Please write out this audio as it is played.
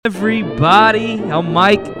Everybody, I'm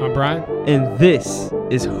Mike. I'm Brian. And this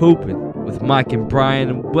is Hoopin with Mike and Brian.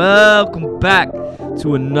 And welcome back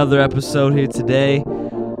to another episode here today.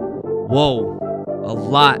 Whoa, a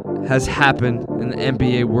lot has happened in the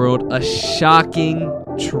NBA world. A shocking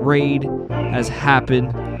trade has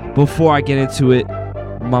happened. Before I get into it,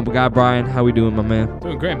 my guy Brian, how we doing, my man?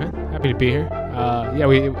 Doing great, man. Happy to be here.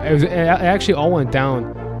 It actually all went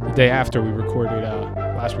down the day after we recorded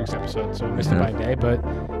last week's episode, so we missed it by a day, but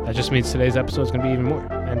that just means today's episode is going to be even more.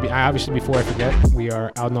 And obviously, before I forget, we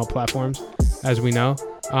are out on all platforms, as we know.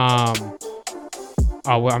 I'm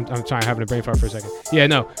sorry, having a brain fart for a second.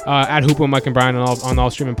 At Hoopin, Mike and Brian on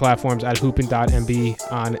all streaming platforms, at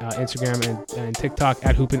hoopin.mb on Instagram and TikTok,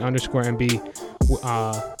 at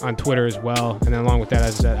hoopin_MB on Twitter as well. And then along with that,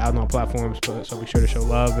 as I said, out on all platforms, so be sure to show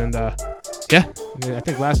love. And I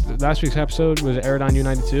think last week's episode was aired on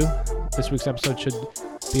U92. This week's episode should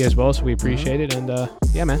be as well, so we appreciate it. And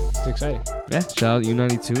man, it's exciting. Yeah, shout out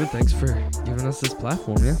U92, and thanks for giving us this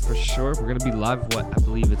platform. Yeah, for sure. We're going to be live, I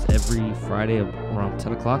believe it's every Friday around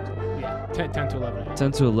 10 o'clock. Yeah, 10 to 11 a.m.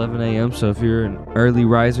 10 to 11 a.m. So if you're an early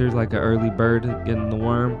riser, like an early bird getting the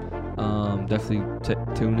worm, definitely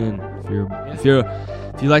tune in if you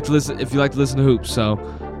like to listen to hoops. So,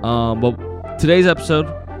 but today's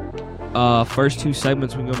episode, first two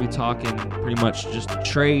segments, we're gonna be talking pretty much just a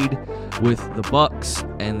trade with the Bucks,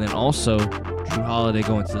 and then also Jrue Holiday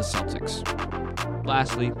going to the Celtics.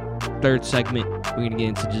 Lastly, third segment, we're gonna get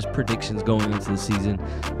into just predictions going into the season.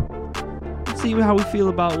 See how we feel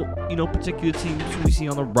about particular teams who we see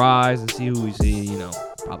on the rise, and see who we see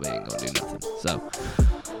probably ain't gonna do nothing. So,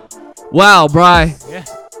 wow, Bri. Yeah.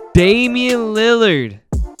 Damian Lillard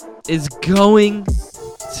is going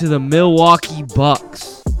to the Milwaukee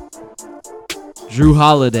Bucks. Jrue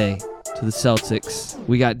Holiday to the Celtics.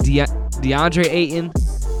 We got DeAndre Ayton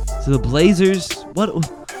to the Blazers. What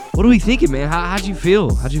are we thinking, man? How'd you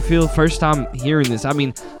feel? How'd you feel first time hearing this? I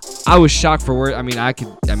mean, I was shocked for words. I think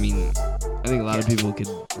a lot of people could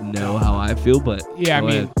know how I feel, but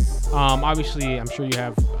obviously, I'm sure you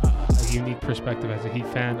have a unique perspective as a Heat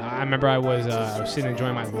fan. I remember I was sitting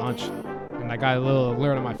enjoying my lunch, and I got a little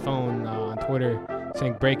alert on my phone on Twitter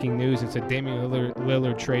saying breaking news. It said Damian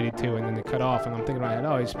Lillard traded to, and then they cut off. And I'm thinking in my head,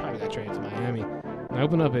 he's probably got traded to Miami. And I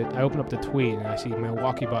open up the tweet, and I see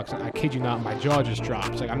Milwaukee Bucks. And I kid you not, my jaw just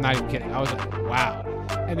drops. Like, I'm not even kidding. I was like, wow.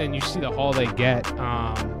 And then you see the haul they get,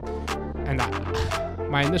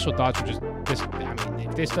 my initial thoughts were just this. I mean,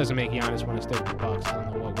 if this doesn't make Giannis want to stay with the Bucks, I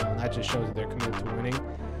don't know what will. And that just shows that they're committed to winning.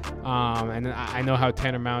 And then I know how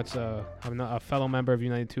Tanner Mounts, a fellow member of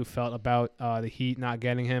U92, felt about the Heat not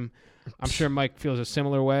getting him. I'm sure Mike feels a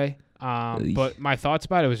similar way. But my thoughts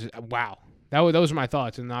about it was, wow. Those were my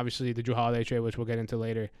thoughts. And obviously the Jrue Holiday trade, which we'll get into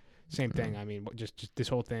later, same thing. I mean, just this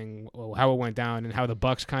whole thing, how it went down and how the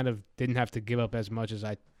Bucks kind of didn't have to give up as much as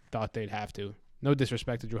I thought they'd have to. No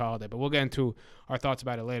disrespect to Jrue Holiday, but we'll get into our thoughts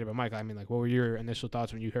about it later. But Mike, what were your initial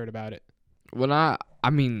thoughts when you heard about it?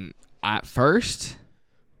 At first,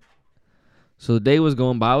 so the day was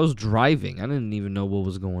going by, I was driving. I didn't even know what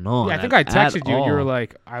was going on. Yeah, I think I texted you. You were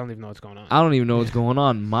like, I don't even know what's going on. I don't even know what's going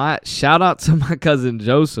on. Shout out to my cousin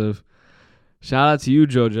Joseph. Shout out to you,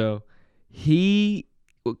 JoJo. He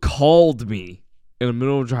called me in the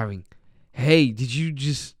middle of driving. Hey, did you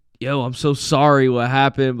just... I'm so sorry what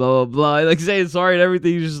happened, blah, blah, blah. Like, saying sorry and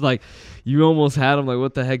everything. You're just like, you almost had him. Like,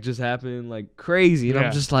 what the heck just happened? Like, crazy. And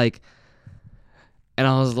I'm just like... And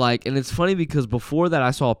I was like, and it's funny because before that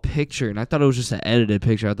I saw a picture, and I thought it was just an edited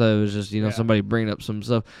picture. I thought it was just, somebody bringing up some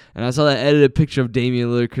stuff. And I saw that edited picture of Damian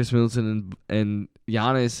Lillard, Chris Middleton, and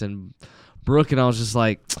Giannis and Brooke, and I was just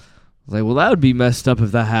like, well, that would be messed up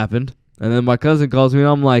if that happened. And then my cousin calls me, and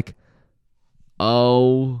I'm like,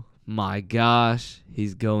 oh my gosh,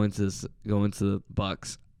 he's going to the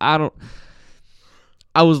Bucks. I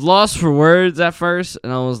was lost for words at first,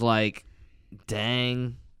 and I was like,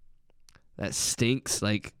 dang. That stinks,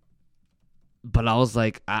 like, but I was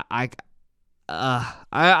like, I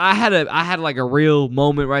had like a real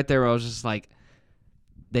moment right there where I was just like,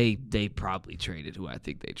 they probably traded who I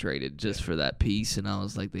think they traded just for that piece, and I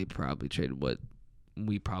was like, they probably traded what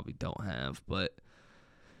we probably don't have, but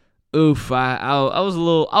oof, I was a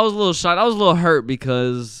little shocked, I was a little hurt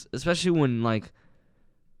because especially when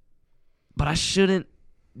but I shouldn't,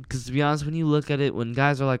 because to be honest, when you look at it, when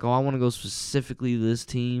guys are like, I want to go specifically to this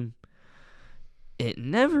team. It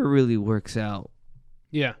never really works out.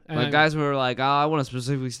 Yeah. Like, guys were like, I want to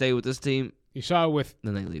specifically stay with this team. You saw it with...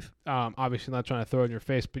 Then they leave. Obviously not trying to throw it in your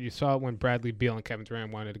face, but you saw it when Bradley Beal and Kevin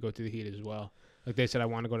Durant wanted to go to the Heat as well. Like, they said, I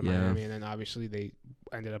want to go to Miami, and then obviously they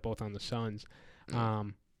ended up both on the Suns.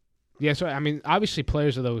 Yeah, so I mean, obviously,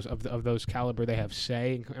 players of those caliber, they have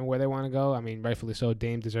say and where they want to go. I mean, rightfully so.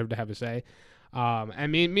 Dame deserved to have a say.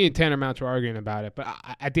 And me and Tanner Mounts were arguing about it, but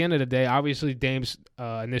at the end of the day, obviously, Dame's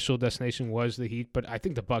initial destination was the Heat, but I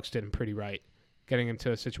think the Bucks did him pretty right, getting him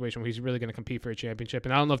to a situation where he's really going to compete for a championship.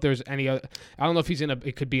 And I don't know if there's any other. I don't know if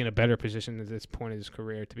it could be in a better position at this point of his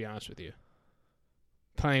career. To be honest with you,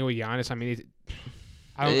 playing with Giannis, I mean, it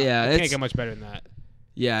can't get much better than that.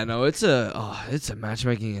 Yeah, no, it's a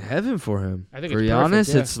matchmaking in heaven for him. I think for it's Giannis, perfect,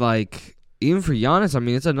 yeah. it's like even for Giannis, I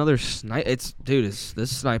mean, it's another snipe.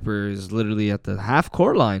 This sniper is literally at the half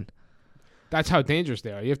court line. That's how dangerous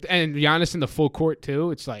they are. And Giannis in the full court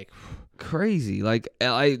too. It's like crazy. Like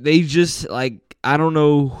they just like I don't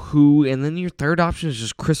know who. And then your third option is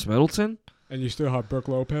just Chris Middleton. And you still have Brook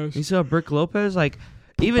Lopez. You still have Brook Lopez. Like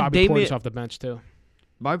even Bobby Damian Portis off the bench too.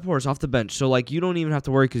 Bobby Portis off the bench, so like you don't even have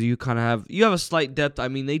to worry because you kind of have a slight depth. I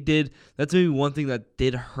mean, that's maybe one thing that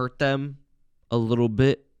did hurt them a little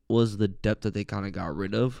bit was the depth that they kind of got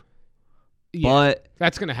rid of. Yeah, but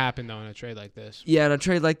that's gonna happen though in a trade like this. Yeah, in a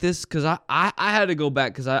trade like this, because I had to go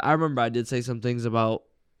back because I remember I did say some things about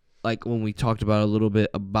like when we talked about a little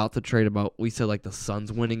bit about the trade we said like the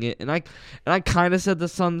Suns winning it, and I kind of said the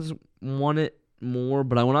Suns won it more,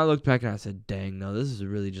 but when I looked back and I said, dang, no, this is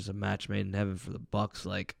really just a match made in heaven for the Bucks.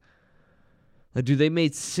 Like dude, they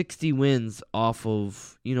made 60 wins off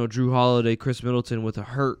of, Drew Holiday, Chris Middleton with a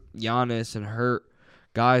hurt Giannis and hurt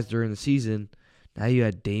guys during the season. Now you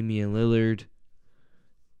had Damian Lillard.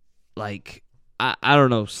 Like, I don't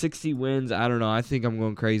know, 60 wins, I don't know. I think I'm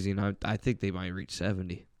going crazy, and I think they might reach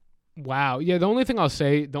 70. Wow. Yeah, the only thing I'll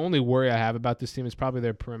say, the only worry I have about this team is probably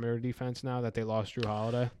their perimeter defense now that they lost Drew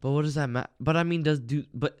Holiday. But what does that matter? But I mean,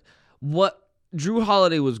 Drew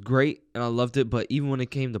Holiday was great, and I loved it, but even when it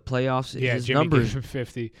came to playoffs, Jimmy gave him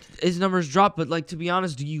 50. His numbers dropped, but like to be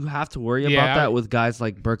honest, do you have to worry about that with guys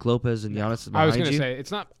like Brook Lopez and Giannis behind you? I was going to say,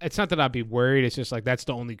 it's not that I'd be worried, it's just like that's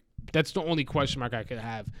the only question mark I could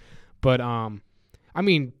have. But I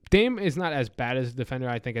mean, Dame is not as bad as a defender,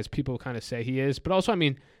 I think, as people kind of say he is, but also, I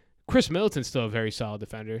mean, Chris Middleton's still a very solid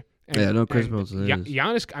defender. Chris Middleton is.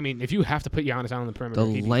 Giannis, I mean, if you have to put Giannis out on the perimeter,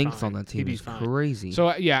 the length on that team is crazy.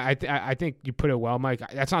 So, yeah, I think you put it well, Mike.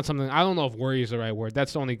 That's not something – I don't know if worry is the right word.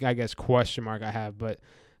 That's the only, I guess, question mark I have. But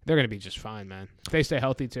they're going to be just fine, man. If they stay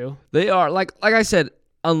healthy, too. They are. Like I said,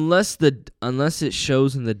 unless it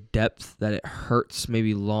shows in the depth that it hurts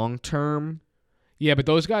maybe long-term. Yeah, but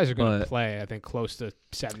those guys are going to play, I think, close to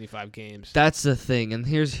 75 games. That's the thing. And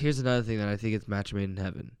here's another thing that I think it's match made in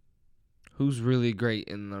heaven. Who's really great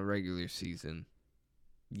in the regular season?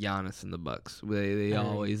 Giannis and the Bucks. They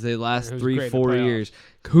last 3-4 years.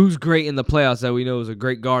 Who's great in the playoffs that we know is a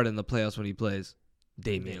great guard in the playoffs when he plays?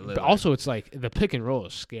 Damian Lillard. But also, it's like the pick and roll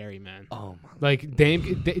is scary, man. Oh my! Like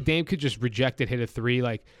Dame could just reject it, hit a three.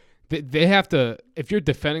 Like they have to. If you're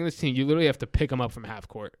defending this team, you literally have to pick them up from half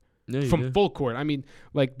court. From full court. I mean,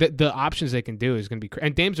 like, the options they can do is going to be crazy.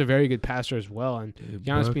 And Dame's a very good passer as well. And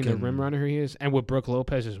Giannis being the rim runner he is, and with Brook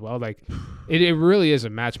Lopez as well, like, it really is a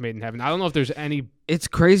match made in heaven. I don't know if there's any It's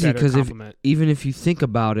crazy because even if you think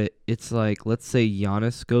about it, it's like, let's say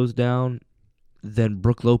Giannis goes down, then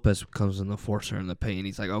Brook Lopez comes in the forcer in the paint.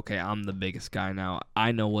 He's like, okay, I'm the biggest guy now.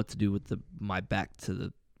 I know what to do with my back to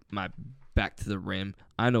the rim.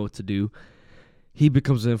 I know what to do. He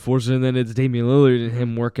becomes an enforcer, and then it's Damian Lillard and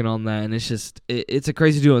him working on that, and it's just it's a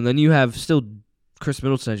crazy duo. And then you have still Chris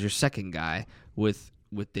Middleton as your second guy with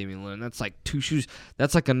Damian Lillard. And that's like two shoes.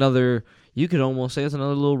 That's like another. You could almost say it's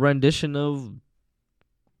another little rendition of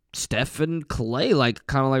Steph and Clay, like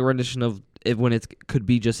kind of like rendition of when it could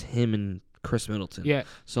be just him and Chris Middleton. Yeah.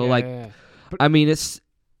 So I mean, it's.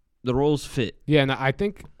 The roles fit. Yeah, and I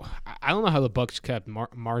think I don't know how the Bucks kept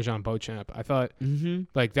Marjon Beauchamp. I thought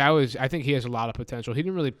like that was. I think he has a lot of potential. He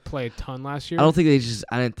didn't really play a ton last year. I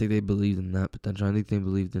didn't think they believed in that potential. I think they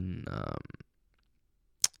believed in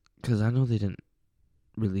because I know they didn't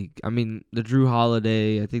really. I mean, the Drew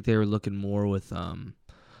Holiday. I think they were looking more with.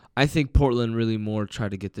 I think Portland really more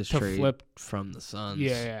tried to get this trade from the Suns.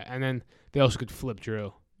 Yeah, and then they also could flip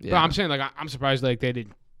Drew. Yeah. But I'm saying like I'm surprised like they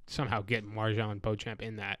didn't somehow get Marjon Beauchamp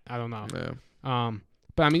in that. I don't know. Yeah.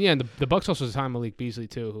 But I mean, yeah, the Bucks also signed Malik Beasley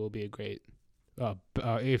too, who will be a great.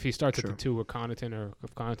 If he starts at the 2 with Connaughton, or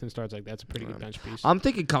if Connaughton starts, like that's a pretty good bench piece. I'm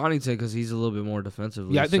thinking Connaughton because he's a little bit more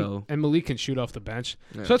defensively. Yeah, I think, and Malik can shoot off the bench,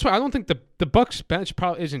 so that's why I don't think the Bucks bench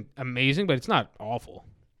probably isn't amazing, but it's not awful.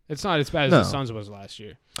 It's not as bad as the Suns was last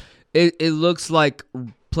year. It looks like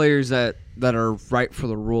players that are right for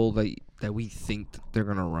the role that we think they're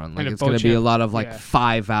going to run. Like, it's going to be a lot of,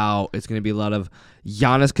 5 out. It's going to be a lot of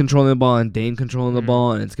Giannis controlling the ball and Dame controlling the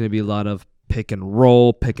ball, and it's going to be a lot of pick and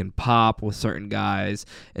roll, pick and pop with certain guys,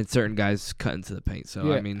 and certain guys cut into the paint. So,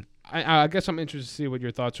 Yeah. I mean, I guess I'm interested to see what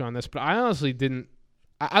your thoughts are on this, but I honestly didn't.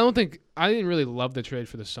 I don't think I didn't really love the trade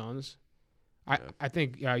for the Suns. I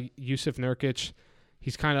think Yusuf Nurkic,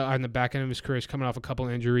 he's kind of on the back end of his career. He's coming off a couple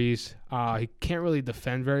injuries. He can't really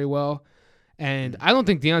defend very well, and I don't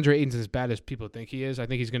think DeAndre Ayton's as bad as people think he is. I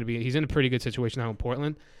think he's in a pretty good situation now in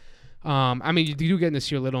Portland. I mean, you do get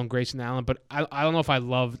Nasir Little and Grayson Allen, but I don't know if I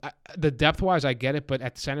love the depth wise. I get it, but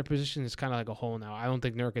at the center position, it's kind of like a hole now. I don't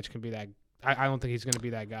think Nurkic can be that. I don't think he's going to be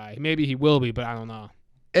that guy. Maybe he will be, but I don't know.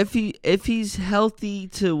 if he's healthy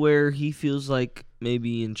to where he feels like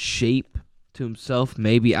maybe in shape to himself,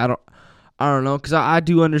 maybe I don't know, because I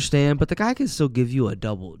do understand, but the guy can still give you a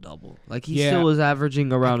double-double. Like, he still is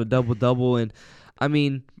averaging around a double-double, and, I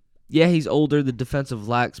mean, yeah, he's older, the defensive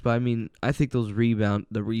lacks, but, I mean, I think the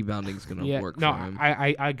rebounding's going to work for him.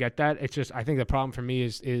 I get that. It's just, I think the problem for me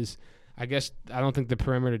is I guess I don't think the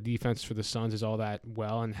perimeter defense for the Suns is all that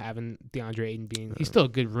well, and having DeAndre Ayton he's still a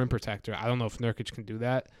good rim protector. I don't know if Nurkic can do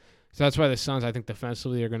that. So that's why the Suns, I think,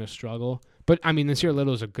 defensively are going to struggle. But, I mean, Nasir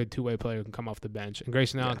Little is a good two-way player who can come off the bench. And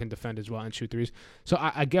Grayson Allen can defend as well and shoot threes. So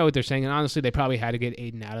I get what they're saying. And, honestly, they probably had to get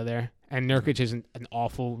Ayton out of there. And Nurkic isn't an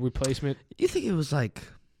awful replacement. You think it was like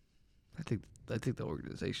 – I think the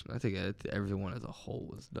organization, I think everyone as a whole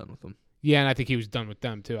was done with him. Yeah, and I think he was done with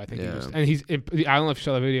them, too. I think he was. And I don't know if you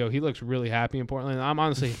saw the video. He looks really happy in Portland. I'm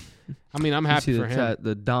honestly – I'm happy for him.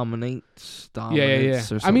 The dominance or Yeah.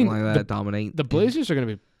 something like that. Dominate. The Blazers are going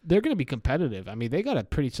to be – they're going to be competitive. I mean, they got a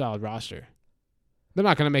pretty solid roster. They're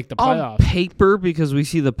not going to make the playoffs. On paper, because we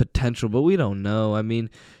see the potential, but we don't know. I mean,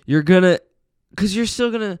 you're going to – because you're still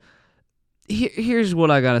going to – here's what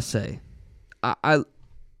I got to say.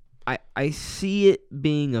 I see it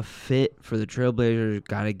being a fit for the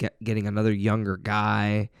Trailblazers. Getting another younger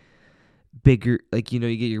guy, bigger. Like, you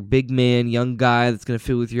get your big man, young guy that's going to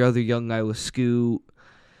fit with your other young guy with Scoot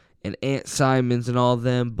and Ant Simons and all of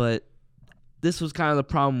them. But this was kind of the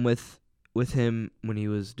problem with him when he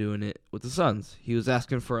was doing it with the Suns. He was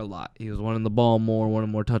asking for a lot. He was wanting the ball more,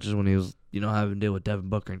 wanting more touches when he was, having to deal with Devin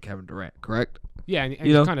Booker and Kevin Durant, correct? Yeah, and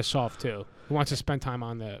he's kind of soft too. He wants to spend time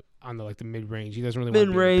on the mid range. He doesn't really want to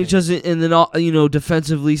mid-range doesn't, and then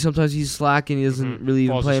defensively sometimes he's slacking. He doesn't really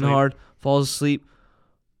even playing hard. Falls asleep.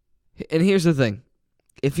 And here's the thing: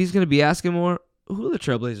 if he's going to be asking more, who are the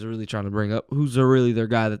Trailblazers really trying to bring up? Who's really their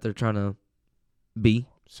guy that they're trying to be?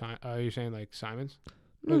 Are you saying like Simons?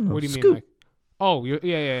 No, what do you Scoot. mean? Like, oh,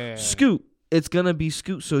 yeah. Scoot. It's gonna be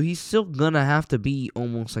Scoot, so he's still gonna have to be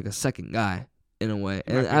almost like a second guy in a way.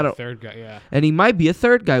 And I don't. Third guy, yeah. And he might be a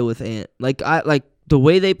third guy with Ant. Like the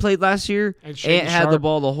way they played last year. And Ant had the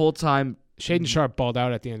ball the whole time. Shaden Sharp balled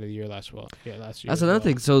out at the end of the year last year. That's another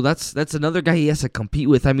thing. So that's another guy he has to compete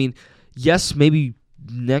with. I mean, yes, maybe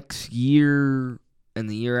next year and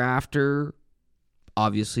the year after.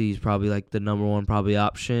 Obviously, he's probably like the number one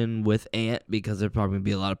option with Ant because there's probably going to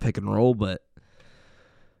be a lot of pick and roll. But,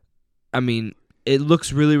 I mean, it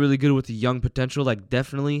looks really, really good with the young potential. Like,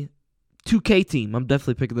 definitely 2K team. I'm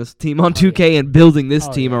definitely picking this team on 2K and building this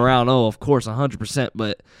team around. Oh, of course, 100%.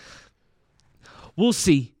 But we'll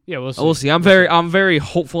see. Yeah, we'll see. We'll see. I'm very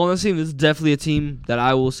hopeful on this team. This is definitely a team that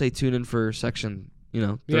I will say tune in for segment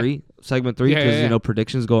 3, because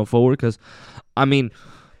predictions going forward. Because, I mean,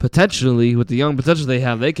 potentially, with the young potential they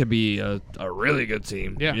have, they could be a really good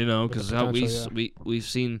team. Yeah. Because we've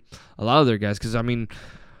seen a lot of their guys. Because, I mean,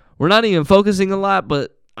 we're not even focusing a lot,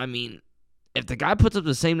 but, I mean, if the guy puts up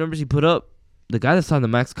the same numbers he put up, the guy that signed the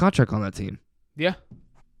max contract on that team. Yeah.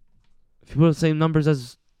 If you put up the same numbers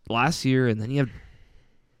as last year, and then you have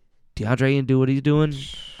DeAndre and do what he's doing,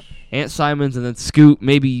 Ant Simons, and then Scoot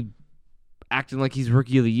maybe acting like he's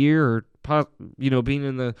rookie of the year, or being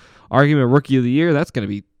in the argument of rookie of the year, that's going to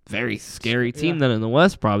be very scary team. Then in the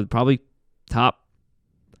West, probably top.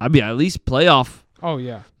 I'd be at least playoff. Oh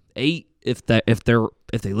yeah, 8 if they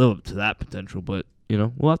live up to that potential. But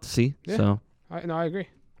we'll have to see. Yeah. So I agree.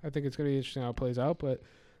 I think it's going to be interesting how it plays out. But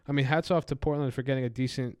I mean, hats off to Portland for getting a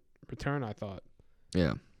decent return. I thought.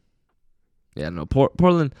 Yeah. Yeah. No.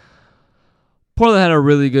 Portland had a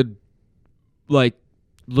really good, like,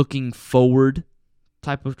 looking forward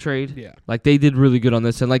type of trade. Yeah. Like, they did really good on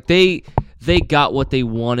this, and like they got what they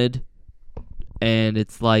wanted, and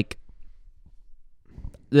it's like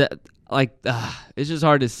that. Like, it's just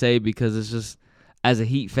hard to say because it's just, as a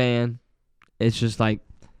Heat fan, it's just like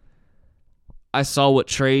I saw what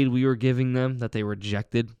trade we were giving them that they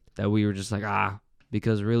rejected, that we were just like,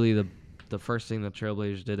 because really the first thing the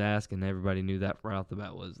Trailblazers did ask, and everybody knew that right off the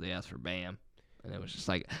bat, was they asked for Bam. And it was just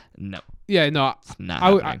like, no. Yeah, no. It's not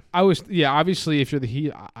happening. I was, obviously, if you're the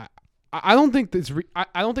Heat, I don't think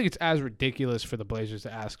I don't think it's as ridiculous for the Blazers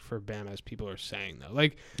to ask for Bam as people are saying though.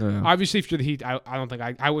 Like obviously if you're the Heat, I don't think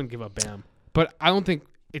I wouldn't give up Bam, but I don't think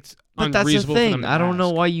it's unreasonable for them to I don't know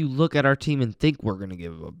ask. why you look at our team and think we're gonna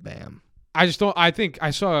give up Bam. I just don't. I think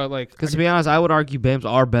I saw like Because to be honest, I would argue Bam's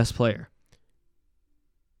our best player.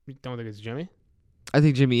 You don't think it's Jimmy? I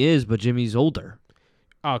think Jimmy is, but Jimmy's older.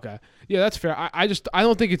 Okay, yeah, that's fair. I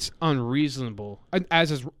don't think it's unreasonable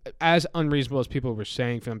as unreasonable as people were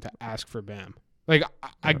saying for them to ask for Bam. Like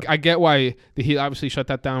I get why the Heat obviously shut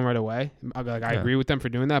that down right away. I agree with them for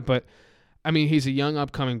doing that, but I mean he's a young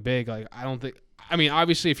upcoming big. Like I don't think. I mean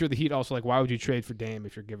obviously if you're the Heat, also like why would you trade for Dame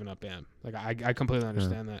if you're giving up Bam? Like I completely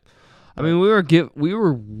understand that. I mean, we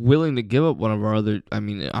were willing to give up one of our other. I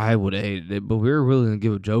mean, I would have hated it, but we were willing to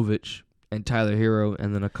give up Jovic and Tyler Hero,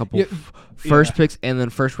 and then a couple first picks, and then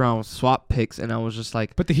first round swap picks, and I was just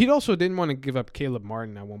like. But the Heat also didn't want to give up Caleb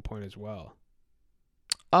Martin at one point as well.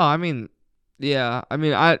 Oh, I mean, yeah, I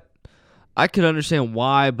mean, I could understand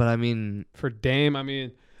why, but I mean, for Dame, I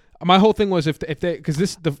mean. My whole thing was if they if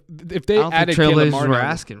they I don't added think Caleb Trailblazers Martin, were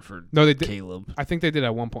asking for they did. Caleb. I think they did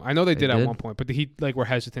at one point. I know they did at one point, but the Heat like were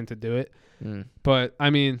hesitant to do it. But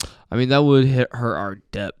I mean, that would hurt our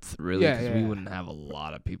depth really because we yeah. wouldn't have a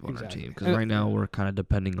lot of people on our team. Because And- right now we're kind of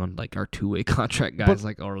depending on like our two-way contract guys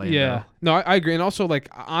like Orlando. Yeah, no, I agree. And also, like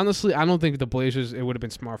honestly, I don't think the Blazers it would have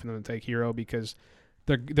been smart for them to take Hero because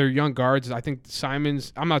they're young guards. I think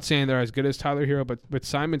Simons. I'm not saying they're as good as Tyler Hero, but with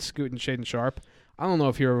Simons, Scoot, and Shaden Sharp. I don't know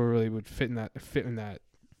if Hero really would fit in that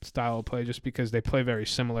style of play just because they play very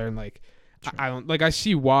similar and like I don't like I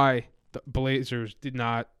see why the Blazers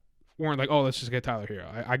weren't like let's just get Tyler Hero.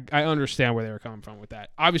 I understand where they were coming from with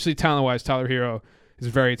that. Obviously talent wise Tyler Hero is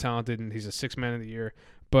very talented and he's a 6th man of the year,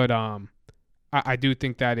 but I do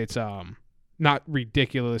think that it's not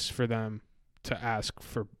ridiculous for them to ask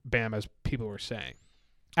for Bam as people were saying.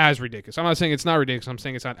 As ridiculous. I'm not saying it's not ridiculous. I'm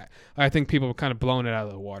saying it's not. I think people have kind of blown it out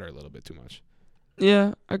of the water a little bit too much.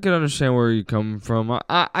 Yeah, I can understand where you're coming from.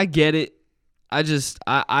 I get it. I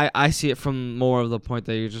see it from more of the point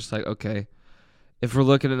that you're just like, okay, if we're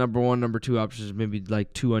looking at number 1, number 2 options, maybe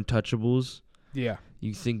like 2 untouchables. Yeah.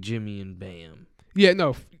 You think Jimmy and Bam. Yeah,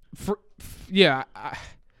 no.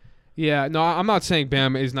 No, I'm not saying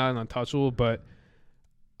Bam is not an untouchable, but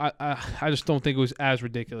I just don't think it was as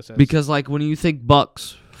ridiculous as. Because like when you think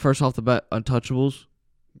Bucks, first off the bat, untouchables,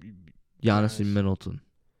 Giannis and Middleton.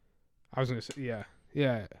 I was going to say,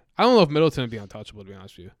 yeah. I don't know if Middleton would be untouchable, to be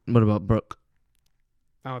honest with you. What about Brooke?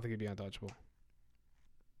 I don't think he'd be untouchable.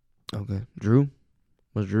 Okay. Drew?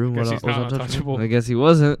 Was Drew I guess he's not untouchable. I guess he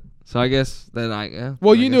wasn't. So I guess then yeah.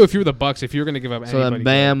 Well, you knew if you were the Bucks, if you were going to give up anybody. So then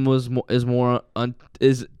Bam is more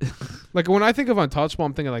like when I think of untouchable,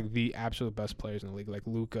 I'm thinking like the absolute best players in the league, like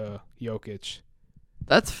Luka, Jokic.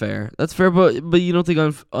 That's fair. But you don't think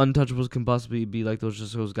untouchables can possibly be like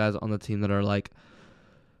those guys on the team that are like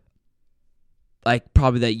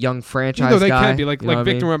probably that young franchise they guy. can be like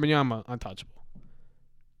Victor Wembanyama, untouchable.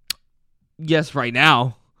 Yes, right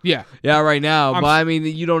now. Yeah, right now. But I mean,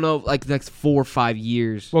 you don't know like the next 4 or 5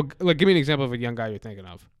 years. Well, like give me an example of a young guy you're thinking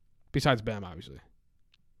of, besides Bam, obviously.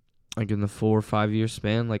 Like in the 4 or 5 year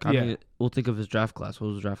span. Like I mean, we'll think of his draft class. What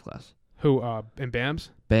was his draft class? Who? In Bam's?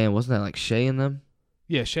 Bam, wasn't that like Shea in them?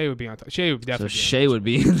 Yeah, Shea would be untouchable. Shea would definitely. So Shea would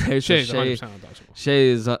be in there. Shea is 100% untouchable. Shea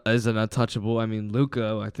is an untouchable. I mean,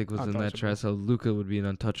 Luka I think was in that trash, so Luka would be an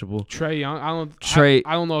untouchable. Trae Young, I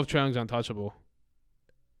don't know if Trae Young's untouchable.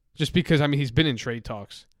 Just because he's been in trade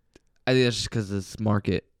talks. I think that's just because this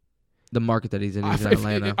market, the market that he's in, he's in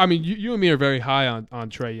Atlanta. You and me are very high on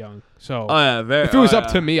Trae Young. So if it was up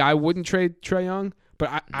to me, I wouldn't trade Trae Young,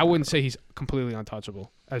 but I wouldn't say he's completely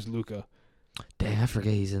untouchable as Luka. Dang, I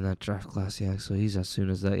forget he's in that draft class. Yeah, so he's as soon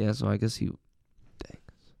as that. Yeah, so I guess so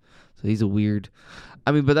he's a weird.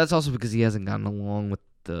 I mean, but that's also because he hasn't gotten along with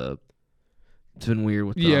the. It's been weird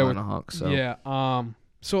with the Atlanta Hawks. So yeah.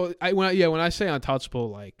 So when I say untouchable,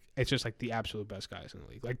 like it's just like the absolute best guys in the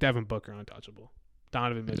league, like Devin Booker untouchable,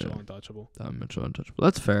 Donovan Mitchell untouchable,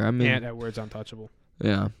 That's fair. I mean, Ant Edwards untouchable.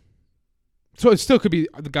 Yeah. So it still could be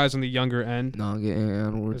the guys on the younger end. No, get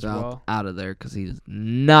Ant Edwards out of there because he does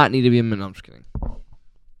not need to be a minute. I'm just kidding.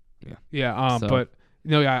 Yeah. Yeah. But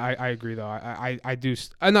I agree though. I do.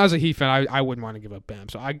 And as a Heat fan, I wouldn't want to give up Bam.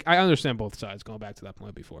 So I understand both sides. Going back to that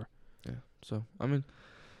point before. Yeah. So I mean.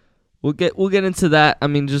 We'll get into that. I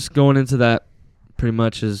mean, just going into that pretty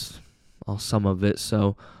much is all some of it.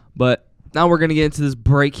 So, but now we're gonna get into this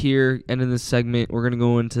break here, and in this segment, we're gonna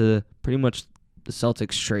go into pretty much the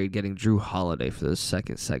Celtics trade, getting Drew Holiday for the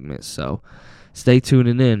second segment. So, stay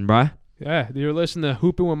tuned in, bri. Yeah, you're listening to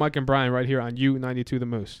Hoopin' with Mike and Brian right here on U92 The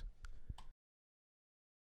Moose.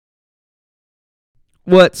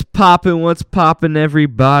 What's poppin',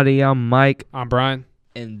 everybody? I'm Mike, I'm Brian.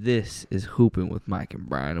 and this is Hoopin' with Mike and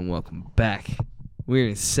Brian, and welcome back. We're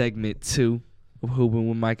in segment 2 of Hoopin'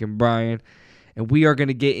 with Mike and Brian, and we are going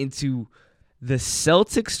to get into the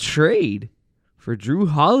Celtics trade for Drew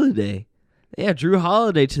Holiday. Yeah, Drew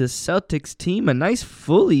Holiday to the Celtics team, a nice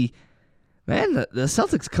fully. Man, the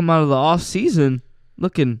Celtics come out of the offseason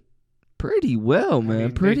looking pretty well, man. I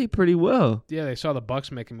mean, pretty well. Yeah, they saw the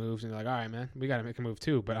Bucks making moves, and they're like, all right, man, we got to make a move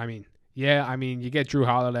too. But, you get Drew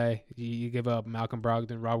Holiday. You give up Malcolm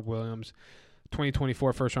Brogdon, Robert Williams,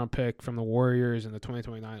 2024 first-round pick from the Warriors, and the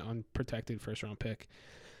 2029 unprotected first-round pick.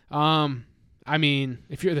 If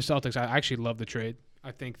you're the Celtics, I actually love the trade.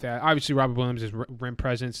 I think that, obviously, Robert Williams' rim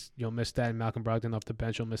presence, you'll miss that, and Malcolm Brogdon off the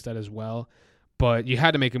bench, you'll miss that as well. But you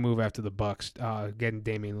had to make a move after the Bucks, getting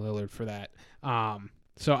Damian Lillard for that.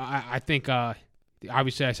 So I think,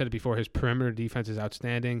 obviously I said it before, his perimeter defense is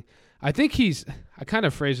outstanding. I kind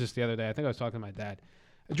of phrased this the other day. I think I was talking to my dad.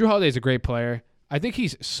 Drew Holiday is a great player. I think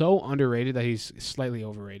he's so underrated that he's slightly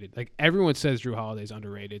overrated. Like, everyone says Drew Holiday is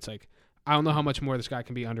underrated. It's like, I don't know how much more this guy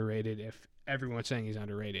can be underrated if everyone's saying he's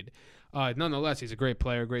underrated. Nonetheless, he's a great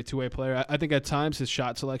player, great two-way player. I think at times his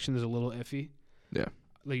shot selection is a little iffy. Yeah.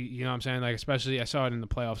 Like, you know what I'm saying? Like, especially, I saw it in the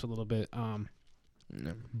playoffs a little bit.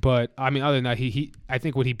 No. But other than that, I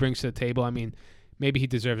think what he brings to the table, maybe he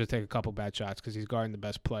deserves to take a couple bad shots because he's guarding the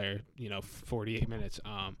best player, 48 minutes.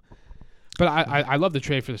 But I love the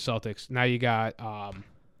trade for the Celtics. Now you got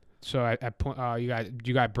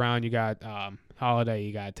you got Brown, you got Holiday,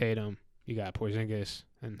 you got Tatum, you got Porzingis,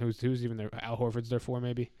 and who's even there? Al Horford's there for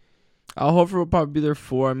maybe. Al Horford will probably be there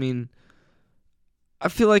for. I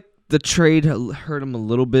feel like the trade hurt him a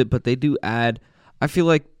little bit, but they do add. I feel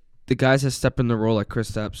like the guys that step in the role like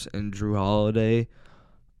Kristaps and Drew Holiday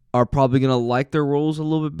are probably going to like their roles a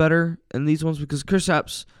little bit better in these ones because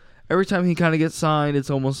Kristaps, every time he kind of gets signed, it's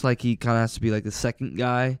almost like he kind of has to be like the second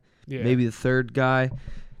guy, maybe the third guy.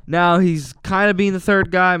 Now he's kind of being the third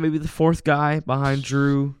guy, maybe the fourth guy behind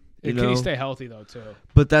Drew. Can he stay healthy, though, too?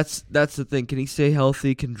 But that's the thing. Can he stay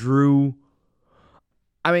healthy? Can Drew...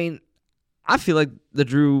 I feel like the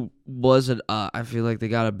Drew wasn't... I feel like they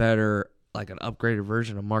got a better... like an upgraded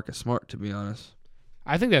version of Marcus Smart, to be honest.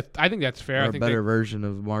 I think that's fair. Or I think a better version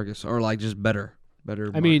of Marcus, or like just better.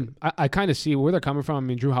 I kind of see where they're coming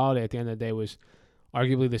from. Drew Holiday at the end of the day was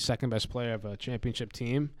arguably the second best player of a championship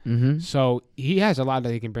team. Mm-hmm. So he has a lot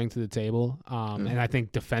that he can bring to the table. And I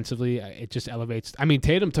think defensively, it just elevates.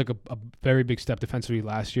 Tatum took a very big step defensively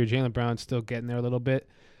last year. Jaylen Brown's still getting there a little bit.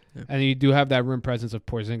 Yeah. And you do have that rim presence of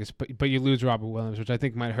Porzingis, but you lose Robert Williams, which I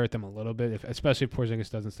think might hurt them a little bit, especially if Porzingis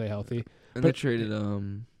doesn't stay healthy. And they traded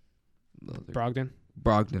Brogdon.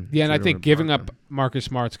 Yeah, and I think giving up Marcus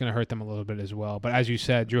Smart's going to hurt them a little bit as well. But as you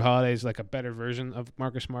said, Drew Holiday is like a better version of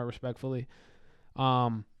Marcus Smart, respectfully. If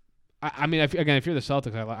you're the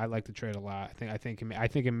Celtics, I like the trade a lot. I think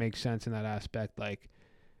it makes sense in that aspect. Like,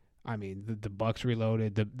 the Bucks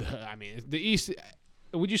reloaded. The East.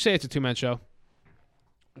 Would you say it's a two-man show?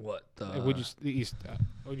 What would you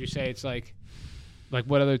say it's like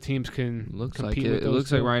what other teams can compete with? It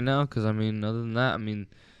looks like right now because other than that, the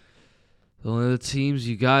only other teams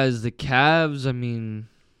you guys, the Cavs. The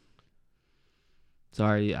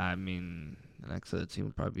next other team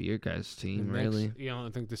would probably be your guys' team. Really, you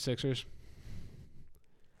don't think the Sixers?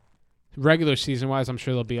 Regular season wise, I'm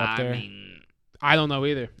sure they'll be up there. I don't know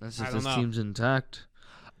either. That's just this team's intact.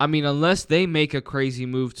 Unless they make a crazy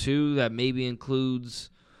move too, that maybe includes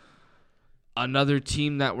another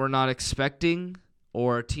team that we're not expecting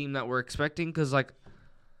or a team that we're expecting. Because, other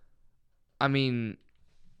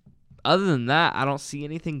than that, I don't see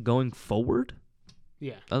anything going forward.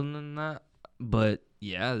 Yeah. Other than that. But,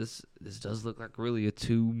 yeah, this does look like really a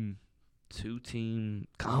two-team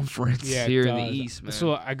conference here in the East, man.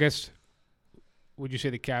 So, I guess, would you say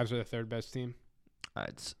the Cavs are the third best team?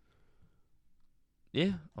 Cavs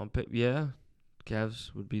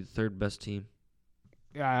would be the third best team.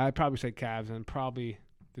 Yeah, I'd probably say Cavs, and probably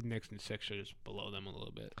the Knicks and Sixers below them a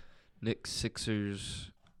little bit. Knicks,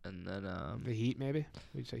 Sixers, and then the Heat maybe.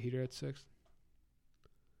 Would you say Heat are at sixth?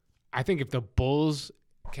 I think if the Bulls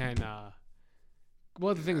can. The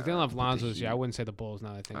thing is, they don't have Lonzo. I wouldn't say the Bulls. Now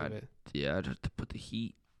that I think of it. Yeah, I'd have to put the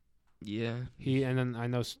Heat. Yeah. Heat, and then I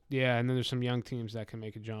know. Yeah, and then there's some young teams that can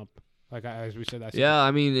make a jump. Like as we said,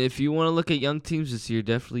 if you want to look at young teams this year,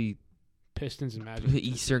 definitely Pistons and Magic.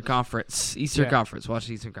 Eastern Conference. Conference. Watch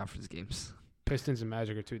the Eastern Conference games. Pistons and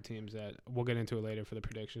Magic are two teams that we'll get into it later for the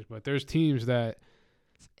predictions. But there's teams that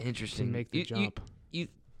interesting can make the jump.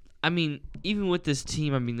 Even with this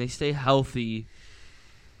team, they stay healthy.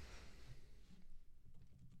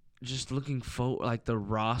 just looking forward, like the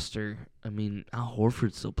roster. I mean, Al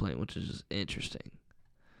Horford's still playing, which is just interesting.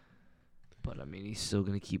 But I mean, he's still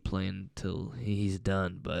gonna keep playing until he's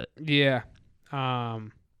done. But Yeah.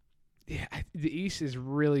 The East is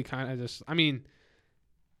really kind of just. I mean,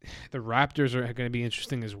 the Raptors are going to be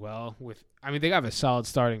interesting as well. They have a solid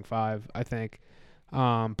starting five, I think.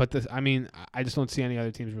 But I just don't see any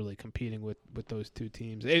other teams really competing with those two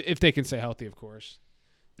teams if they can stay healthy, of course.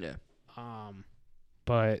 yeah,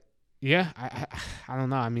 But yeah, I don't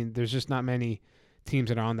know. I mean, there's just not many teams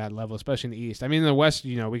that are on that level, especially in the East. I mean, in the West,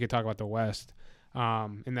 we could talk about the West.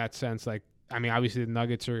 In that sense, obviously the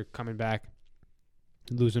Nuggets are coming back,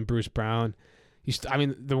 losing Bruce Brown.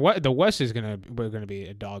 The West is gonna be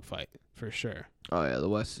a dogfight for sure. Oh yeah, the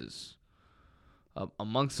West is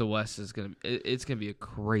amongst the West is it's gonna be a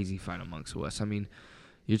crazy fight amongst the West. I mean,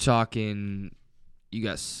 you're talking.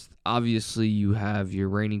 You have your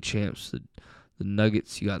reigning champs, the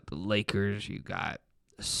Nuggets. You got the Lakers. You got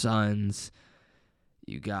the Suns.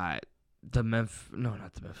 You got the Memphis. No,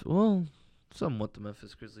 not the Memphis. Well, somewhat the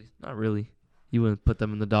Memphis Grizzlies. Not really. You wouldn't put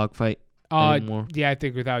them in the dogfight anymore. Yeah, I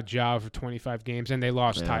think without Ja for 25 games, and they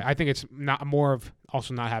lost Ty. I think it's not more of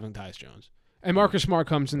also not having Tyus Jones. And Marcus Smart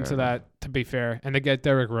comes into that, to be fair, and they get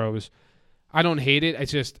Derrick Rose. I don't hate it.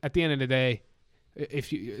 It's just at the end of the day,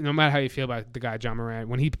 no matter how you feel about the guy Ja Morant,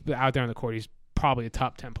 when he's out there on the court, he's probably a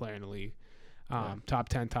top 10 player in the league. Top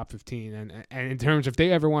 10, top 15. And in terms of if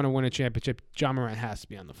they ever want to win a championship, Ja Morant has to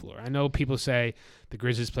be on the floor. I know people say the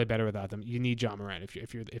Grizzlies play better without them. You need Ja Morant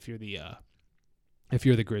if you're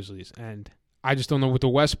the Grizzlies. And I just don't know, with the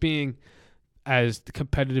West being as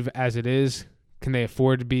competitive as it is, can they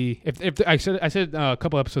afford to be? If I said a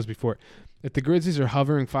couple episodes before, if the Grizzlies are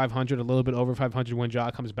hovering 500, a little bit over 500 when Ja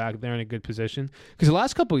comes back, they're in a good position. Because the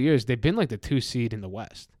last couple of years, they've been like the 2 seed in the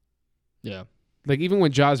West. Yeah. Like even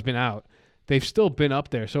when Ja's been out, they've still been up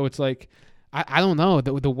there. So it's like, I don't know.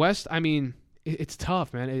 The West, I mean, it's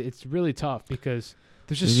tough, man. It's really tough because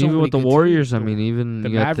there's just so even many with the good Warriors, teams. I mean, even the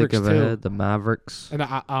you got to think Mavericks of too. ahead, the Mavericks. And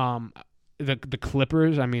the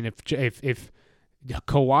Clippers, I mean, if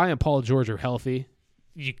Kawhi and Paul George are healthy,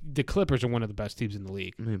 the Clippers are one of the best teams in the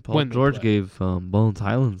league. I mean, Paul George gave Bones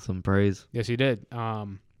Highland some praise. Yes, he did.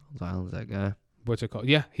 Bones Highland's that guy. What's it called?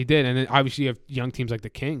 Yeah, he did. And then obviously you have young teams like the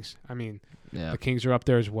Kings. I mean, the Kings are up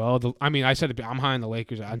there as well. I said I'm high on the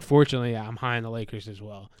Lakers. Unfortunately, I'm high on the Lakers as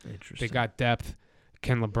well. Interesting. They got depth.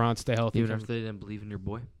 Can LeBron stay healthy? Even if they didn't believe in your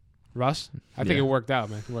boy? Russ? I think it worked out,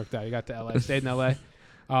 man. It worked out. You got to LA. Stayed in LA.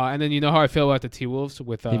 And then you know how I feel about the T-Wolves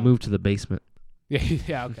with he moved to the basement.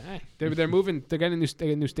 Yeah, okay. They're moving. They're getting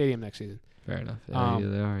a new stadium next season. Fair enough. Yeah,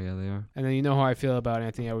 they are. And then you know how I feel about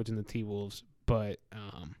Anthony Edwards and the T-Wolves, but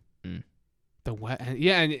the West,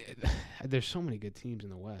 and there's so many good teams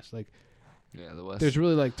in the West. Like, yeah, the West. There's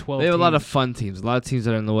really like 12. They have teams. a lot of fun teams. A lot of teams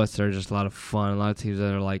that are in the West that are just a lot of fun. A lot of teams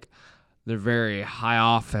that are like, they're very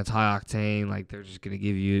high offense, high octane. Like they're just gonna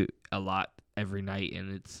give you a lot every night,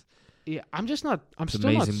 and it's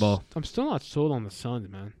amazing ball. I'm still not sold on the Suns,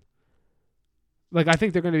 man. Like I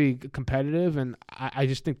think they're going to be competitive, and I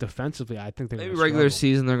just think defensively, I think they're maybe regular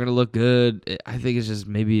season they're going to look good. I think it's just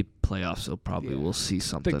maybe playoffs. So probably we'll see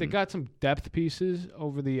something. They got some depth pieces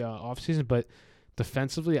over the offseason, but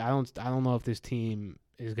defensively, I don't know if this team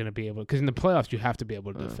is going to be able. Because in the playoffs, you have to be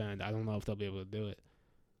able to defend. I don't know if they'll be able to do it.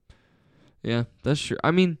 Yeah, that's true.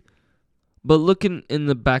 I mean, but looking in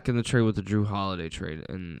the back in the trade with the Drew Holiday trade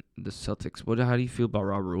and the Celtics, how do you feel about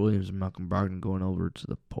Robert Williams and Malcolm Brogdon going over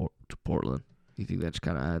to Portland? You think that just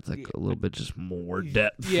kind of adds like a little bit just more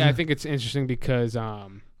depth? Yeah, I think it's interesting because,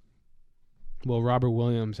 Robert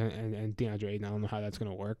Williams and DeAndre Ayton, I don't know how that's going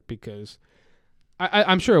to work because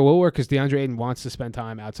I'm sure it will work because DeAndre Ayton wants to spend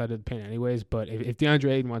time outside of the paint anyways. But if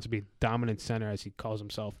DeAndre Ayton wants to be dominant center, as he calls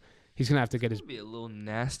himself, he's going to have to get his... be a little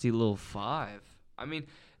nasty little 5. I mean,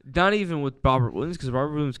 not even with Robert Williams because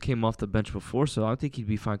Robert Williams came off the bench before, so I think he'd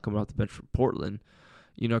be fine coming off the bench for Portland.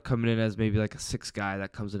 Coming in as maybe like a 6 guy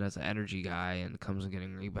that comes in as an energy guy and comes in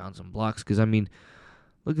getting rebounds and blocks. Because, I mean,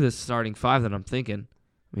 look at this starting 5 that I'm thinking.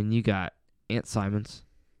 I mean, you got Ant Simons,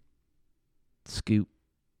 Scoot.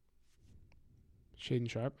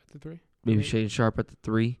 Shaden Sharp at the 3? Maybe Shaden Sharp at the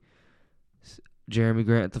 3. Jeremy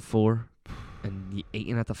Grant at the 4. And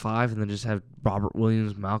Ayton at the 5. And then just have Robert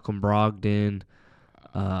Williams, Malcolm Brogdon,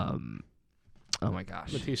 oh my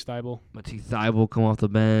gosh. Matisse Thybulle come off the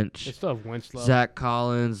bench. They still have Winslow. Zach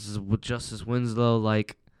Collins with Justice Winslow.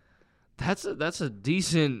 Like, that's a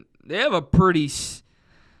decent. They have a pretty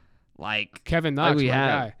Kevin Knox, like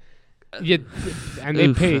guy. Yeah, and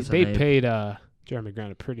they paid Jeremy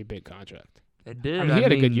Grant a pretty big contract. They did. I mean, he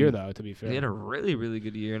had a good year though. To be fair, he had a really really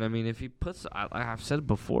good year. And I mean, if he puts, I've said it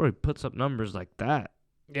before, he puts up numbers like that.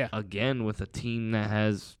 Yeah. again with a team that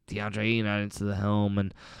has DeAndre Ayton added to the helm,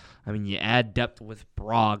 and I mean you add depth with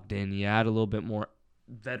Brogdon, you add a little bit more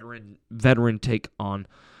veteran take on,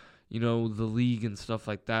 the league and stuff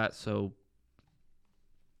like that. So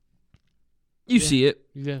you see it,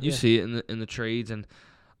 you see it in the trades, and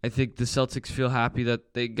I think the Celtics feel happy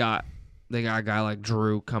that they got a guy like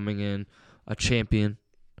Drew coming in, a champion.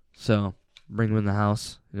 So bring him in the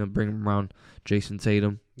house, bring him around Jason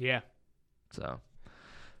Tatum. Yeah. So.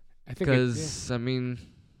 I think because,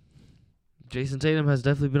 Jason Tatum has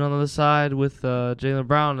definitely been on the other side with Jaylen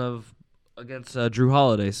Brown against Drew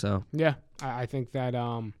Holiday. So yeah, I think that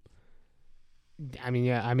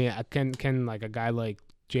can like a guy like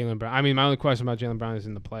Jaylen Brown. I mean, my only question about Jaylen Brown is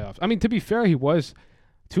in the playoffs. I mean, to be fair, he was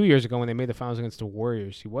 2 years ago when they made the finals against the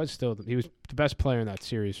Warriors. He was the best player in that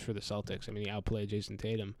series for the Celtics. I mean, he outplayed Jason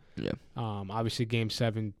Tatum. Yeah. Obviously, Game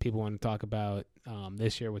 7, people want to talk about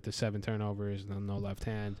this year with the 7 turnovers and no left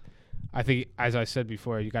hand. I think, as I said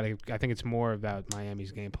before, I think it's more about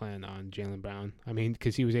Miami's game plan on Jaylen Brown. I mean,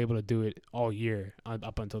 because he was able to do it all year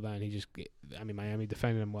up until then. Miami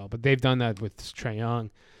defended him well, but they've done that with Trae Young,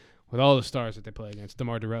 with all the stars that they play against,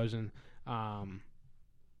 DeMar DeRozan.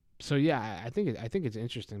 So yeah, I think it's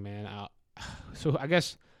interesting, man. So I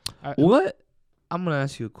guess what I'm gonna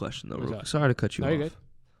ask you a question though. Sorry to cut you off. You're good.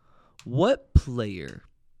 What player,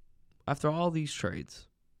 after all these trades,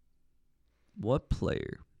 what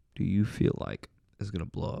player do you feel like is gonna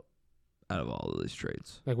blow up out of all of these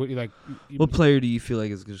trades? Like what you like? What player do you feel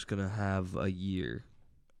like is just gonna have a year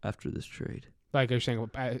after this trade? Like you're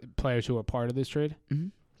saying, players who are part of this trade. Mm-hmm.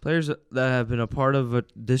 Players that have been a part of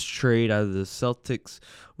this trade, either the Celtics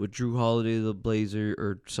with Drew Holiday, the Blazer,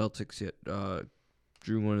 or Celtics yet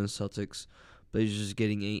Drew going to the Celtics, Blazers just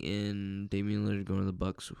getting Ayton, Damian Lillard going to the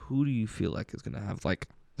Bucks. Who do you feel like is gonna have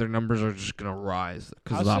their numbers are just gonna rise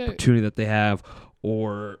because of the opportunity that they have,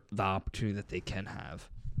 or the opportunity that they can have?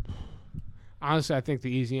 Honestly, I think the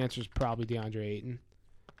easy answer is probably DeAndre Ayton.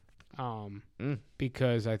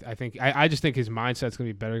 Because I just think his mindset's gonna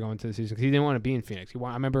be better going into the season because he didn't want to be in Phoenix.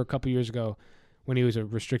 I remember a couple years ago when he was a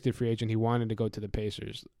restricted free agent, he wanted to go to the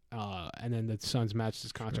Pacers, and then the Suns matched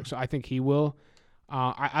his contract. So I think he will.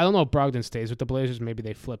 I don't know if Brogdon stays with the Blazers. Maybe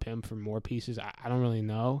they flip him for more pieces. I don't really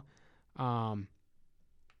know.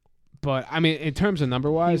 But I mean, in terms of number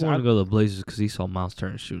wise, he wanted to go to the Blazers because he saw Miles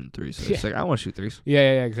Turner shooting threes. So it's like, I want to shoot threes.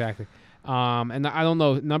 Yeah, exactly. And I don't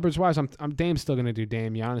know numbers wise. Dame's still gonna do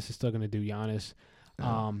Dame. Giannis is still gonna do Giannis.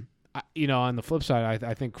 On the flip side,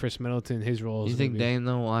 I think Chris Middleton, his role. You think Dame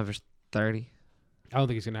though will average 30? I don't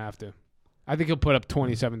think he's gonna have to. I think he'll put up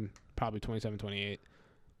 27, probably 27, 28.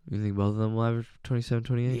 You think both of them will average 27,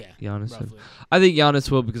 28? Yeah, Giannis. roughly. I think Giannis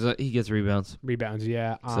will because he gets rebounds. Rebounds,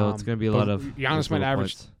 yeah. So it's gonna be a lot of. Giannis might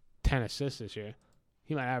average points. 10 assists this year.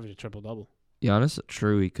 He might average a triple double. Giannis,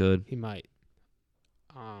 true, he could. He might.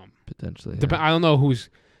 Potentially. I don't know who's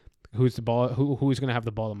the ball who's gonna have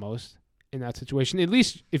the ball the most in that situation. At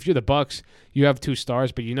least if you're the Bucks, you have 2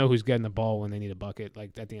 stars, but you know who's getting the ball when they need a bucket,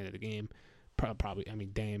 like at the end of the game. Probably,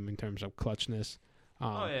 Dame in terms of clutchness.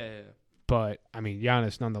 Yeah. But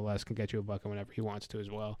Giannis nonetheless can get you a bucket whenever he wants to as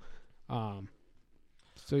well.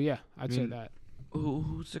 So yeah, I'd say that.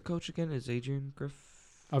 Who's the coach again? Is Adrian Griffin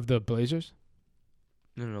of the Blazers?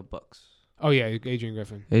 No, Bucks. Oh yeah, Adrian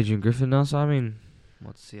Griffin. Adrian Griffin now. So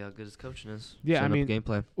let's see how good his coaching is. Yeah, game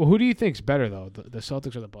plan. Well, who do you think's better though, the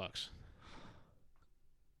Celtics or the Bucks?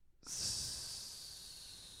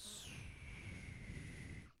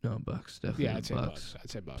 No, Bucks definitely. Yeah, I'd say Bucks.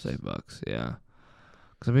 Bucks. Yeah.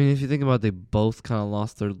 Because if you think about it, they both kind of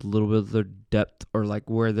lost their little bit of their depth, or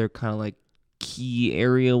where their kind of key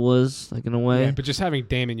area was, in a way. Yeah, but just having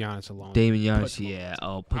Dame and Giannis alone. Dame and Giannis, yeah.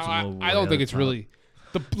 I don't think it's really.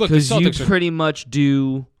 Because you pretty much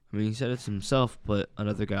do. He said it himself, but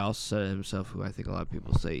another guy also said it himself, who I think a lot of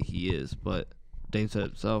people say he is. But Dame said it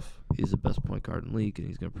himself. He's the best point guard in the league, and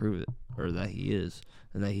he's going to prove it, or that he is,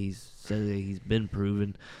 and that he's said that he's been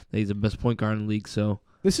proven that he's the best point guard in the league. So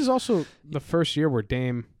this is also the first year where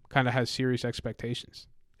Dame kind of has serious expectations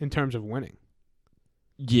in terms of winning.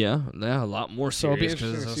 Yeah, a lot more serious. So it'll be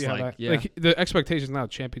interesting to see how that. The expectations now,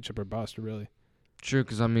 championship or bust, really. True,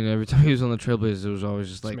 because every time he was on the Trailblazers, it was always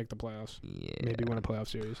just make the playoffs. Yeah, maybe win a playoff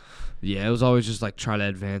series. Yeah, it was always just try to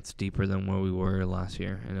advance deeper than where we were last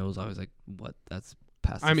year, and it was always what? That's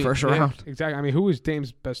past the first round. Exactly. Who was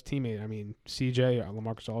Dame's best teammate? CJ or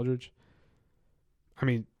LaMarcus Aldridge.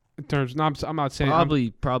 In terms, I'm not saying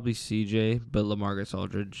probably CJ, but LaMarcus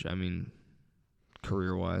Aldridge.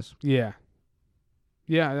 Career wise. Yeah.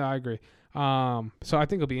 Yeah, I agree. So I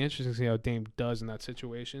think it'll be interesting to see how Dame does in that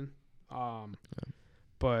situation.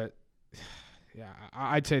 But yeah,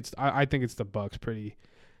 I'd say I think it's the Bucks pretty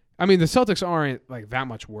I mean, the Celtics aren't like that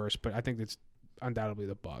much worse, but I think it's undoubtedly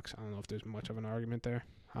the Bucks. I don't know if there's much of an argument there.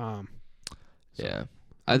 Yeah.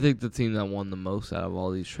 I think the team that won the most out of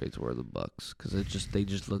all these trades were the Bucks because they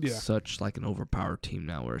just look such like an overpowered team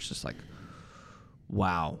now where it's just like,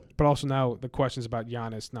 wow. But also now the questions about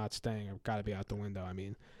Giannis not staying have got to be out the window. I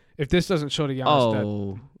mean, if this doesn't show to Giannis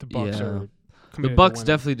that the Bucks are committed the Bucks to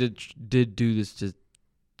winning, definitely did do this to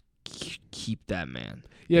keep that man.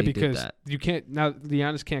 Yeah, because you can't now.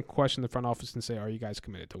 Giannis can't question the front office and say, "Are you guys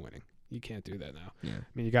committed to winning?" You can't do that now. Yeah. I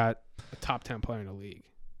mean, you got a top 10 player in the league.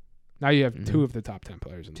 Now you have two of the top 10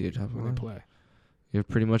 players in the league when they play. You have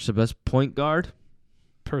pretty much the best point guard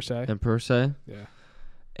per se. Yeah.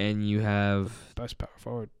 And you have best power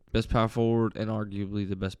forward, and arguably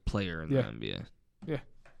the best player in the NBA. Yeah.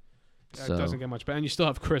 So. It doesn't get much better. And you still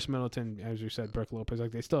have Chris Middleton, as you said, Brook Lopez.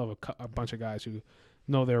 Like they still have a bunch of guys who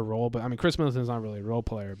know their role. But I mean, Chris Middleton's not really a role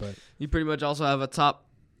player. But you pretty much also have a top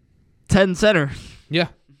 10 center. Yeah.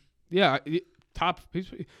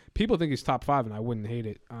 People think he's top 5, and I wouldn't hate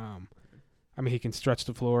it. I mean, he can stretch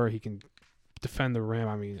the floor. He can defend the rim.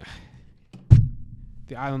 I mean,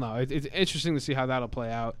 I don't know. It's interesting to see how that'll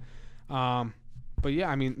play out. But yeah,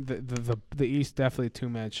 I mean, the East definitely a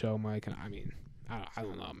two-man show, Mike. And I mean, I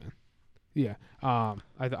don't know, man. Yeah. I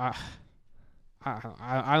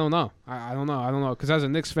don't know. I don't know. Because as a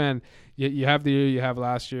Knicks fan, you have the year you have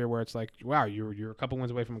last year where it's like, wow, you're a couple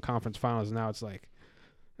wins away from a conference finals, and now it's like,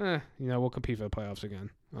 we'll compete for the playoffs again.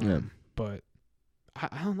 But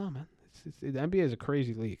I don't know, man. The NBA is a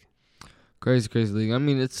crazy league. Crazy league. I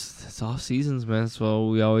mean, it's off seasons, man. That's what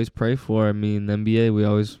we always pray for. I mean, the NBA,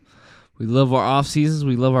 we love our off seasons.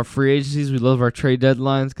 We love our free agencies. We love our trade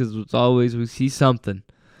deadlines because it's always we see something.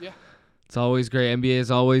 Yeah, it's always great. NBA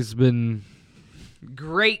has always been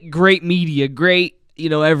great media, great.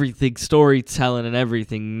 Everything, storytelling and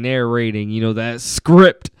everything, narrating. That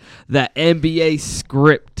script, that NBA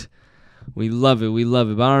script. We love it.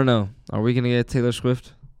 But I don't know. Are we gonna get Taylor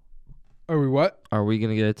Swift? Are we what? Are we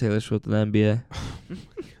gonna get a Taylor Swift in the NBA?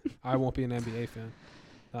 I won't be an NBA fan.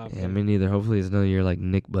 Yeah, me neither. Hopefully it's another year like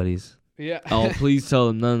Nick buddies. Yeah. Oh, please tell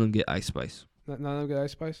them none of them get Ice Spice. None of them get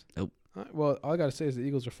Ice Spice? Nope. All right, well, all I gotta say is the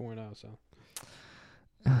Eagles are 4-0, so.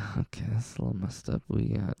 Okay, that's a little messed up. We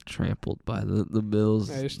got trampled by the Bills.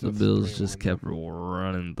 Yeah, the Bills just kept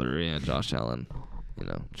running through. Yeah, Josh Allen.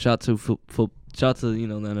 Shout to the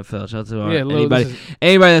NFL. Shout to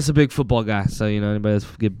anybody that's a big football guy. So anybody that's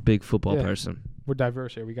a big football person. We're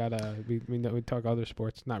diverse here. We got we talk other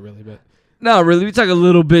sports. Not really, but no, really. We talk a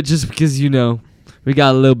little bit just because we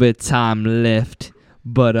got a little bit of time left.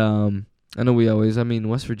 But I know we always. I mean,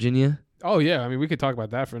 West Virginia. Oh yeah, I mean we could talk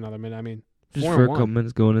about that for another minute. I mean, just for a couple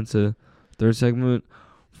minutes going into third segment.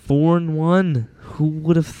 4-1. Who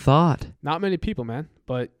would have thought? Not many people, man.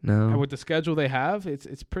 But no. With the schedule they have,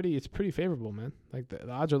 it's pretty favorable, man. Like the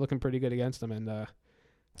odds are looking pretty good against them, and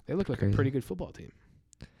they look like a pretty good football team.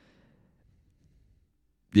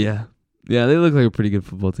 Yeah, they look like a pretty good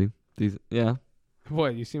football team. Yeah. Boy,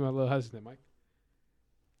 you seem a little hesitant, Mike.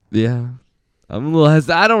 Yeah, I'm a little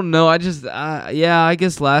hesitant. I don't know. I just I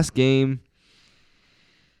guess last game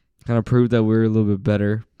kind of proved that we're a little bit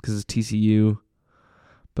better because it's TCU.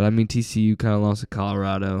 But I mean, TCU kind of lost to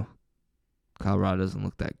Colorado. Colorado doesn't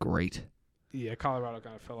look that great. Yeah, Colorado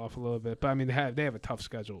kind of fell off a little bit, but I mean they have a tough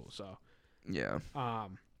schedule, so. Yeah.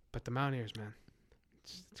 But the Mountaineers, man,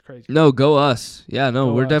 it's crazy. No, go us. Yeah,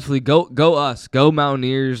 no, we're us. definitely go us. Go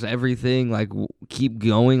Mountaineers. Everything like keep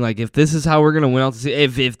going. Like if this is how we're gonna win out the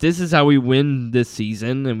season, if this is how we win this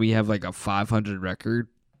season and we have like a 500 record,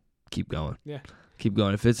 keep going. Yeah. Keep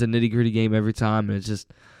going. If it's a nitty gritty game every time and it's just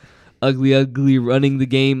ugly running the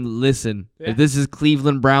game. Listen, if this is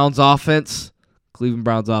Cleveland Browns offense,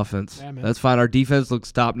 Yeah, that's fine. Our defense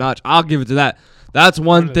looks top notch. I'll give it to that. That's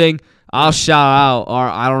one thing. I'll shout out.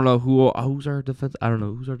 I don't know who's our defense. I don't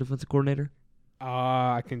know who's our defensive coordinator.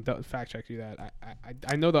 I can fact check you that.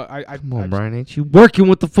 I know that. Come on, Brian, ain't you working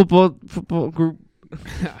with the football group?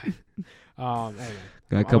 Anyway,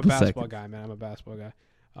 got I'm a basketball guy, man. I'm a basketball guy.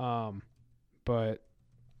 But.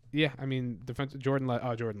 Yeah, I mean, Jordan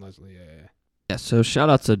Leslie, yeah. Yeah, so shout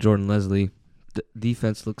out to Jordan Leslie.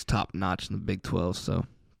 Defense looks top notch in the Big 12, so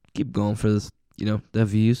keep going for this, the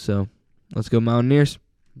views. So let's go Mountaineers.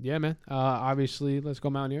 Yeah, man. Obviously, let's go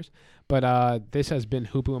Mountaineers. But this has been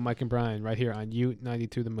Hoopin with Mike and Brian right here on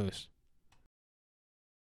U92 The Moose.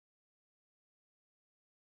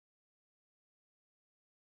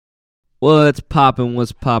 What's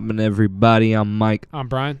poppin', everybody? I'm Mike. I'm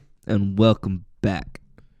Brian. And welcome back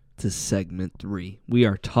to segment 3. We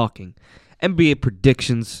are talking NBA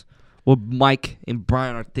predictions. What Mike and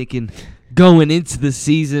Brian are thinking going into the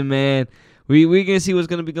season, man. we're gonna see what's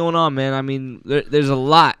gonna be going on, man. I mean, there's a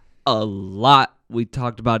lot. We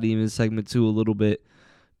talked about even in segment 2 a little bit,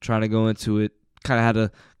 trying to go into it. Kind of had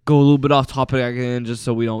to go a little bit off topic again, just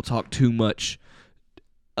so we don't talk too much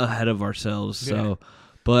ahead of ourselves. Yeah. So,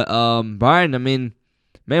 but Brian, I mean,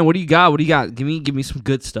 man, what do you got? Give me some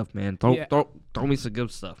good stuff, man. Throw me some good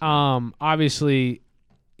stuff. Obviously,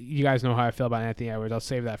 you guys know how I feel about Anthony Edwards. I'll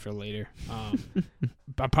save that for later.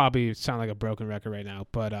 I probably sound like a broken record right now,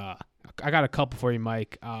 but I got a couple for you,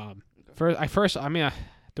 Mike. I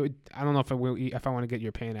don't know if I want to get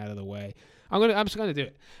your pain out of the way. I'm just gonna do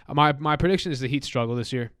it. My prediction is the Heat struggle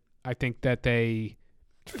this year. I think that they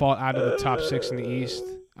fall out of the top 6 in the East,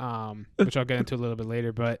 which I'll get into a little bit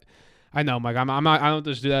later. But I know, Mike, I'm not. I don't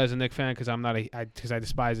just do that as a Knicks fan because I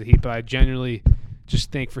despise the Heat, but I genuinely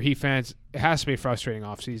just think for Heat fans, it has to be a frustrating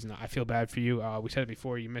offseason. I feel bad for you. We said it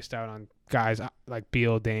before, you missed out on guys like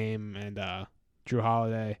Beal, Dame, and Drew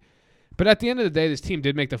Holiday. But at the end of the day, this team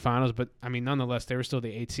did make the finals. But, I mean, nonetheless, they were still the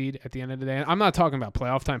 8th seed at the end of the day. And I'm not talking about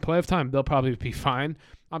playoff time. Playoff time, they'll probably be fine.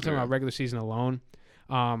 I'm talking about regular season alone.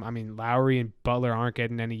 I mean, Lowry and Butler aren't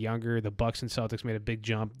getting any younger. The Bucks and Celtics made a big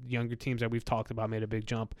jump. Younger teams that we've talked about made a big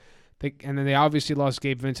jump. And then they obviously lost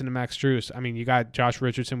Gabe Vincent and Max Strus. I mean, you got Josh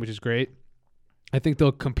Richardson, which is great. I think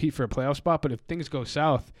they'll compete for a playoff spot. But if things go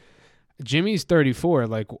south, Jimmy's 34.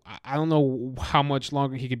 Like, I don't know how much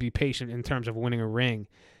longer he could be patient in terms of winning a ring.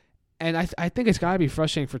 And I think it's got to be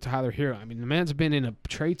frustrating for Tyler Hero. I mean, the man's been in a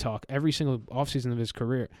trade talk every single offseason of his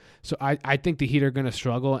career. So I think the Heat are going to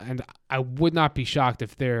struggle, and I would not be shocked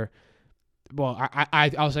if they're – well,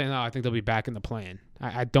 I'll say no, I think they'll be back in the play-in.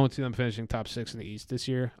 I don't see them finishing top 6 in the East this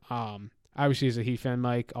year. Obviously, as a Heat fan,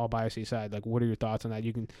 Mike, all bias aside, like, what are your thoughts on that?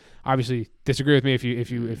 You can obviously disagree with me if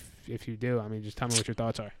you do. I mean, just tell me what your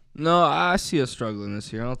thoughts are. No, I see us struggling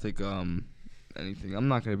this year. I don't think anything. I'm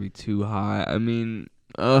not going to be too high. I mean –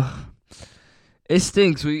 it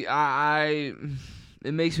stinks. It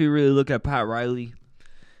makes me really look at Pat Riley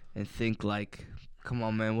and think like, come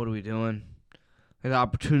on, man, what are we doing? Like, the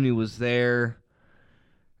opportunity was there.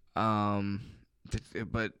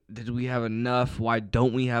 But did we have enough? Why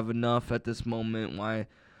don't we have enough at this moment? Why?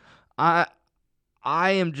 I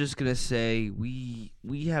am just gonna say we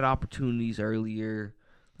had opportunities earlier,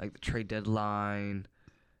 like the trade deadline.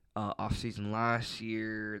 Off-season last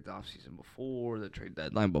year, the off-season before, the trade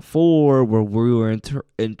deadline before, where we were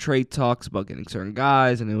in trade talks about getting certain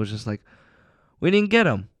guys, and it was just like, we didn't get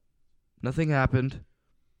them. Nothing happened.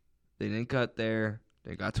 They didn't get there.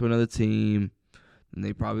 They got to another team, and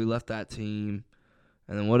they probably left that team.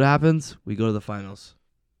 And then what happens? We go to the finals.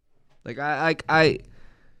 Like,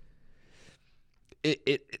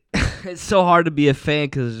 it's so hard to be a fan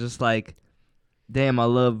because it's just like, damn, I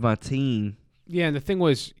love my team. Yeah, and the thing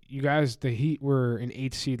was, you guys, the Heat were an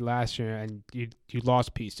 8th seed last year, and you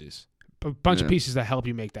lost pieces. A bunch of pieces that help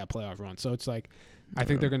you make that playoff run. So it's like, I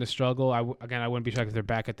think they're going to struggle. I wouldn't be shocked if they're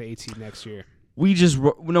back at the 8th seed next year. We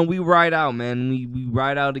ride out, man. We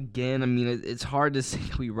ride out again. I mean, it's hard to say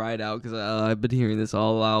we ride out because I've been hearing this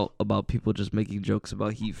all out about people just making jokes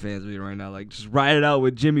about Heat fans right now. Like, just ride it out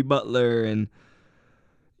with Jimmy Butler and,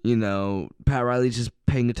 Pat Riley's just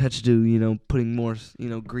paying attention to, putting more,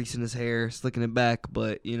 grease in his hair, slicking it back.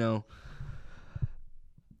 But,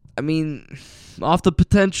 I mean, off the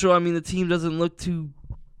potential, I mean, the team doesn't look too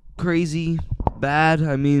crazy bad.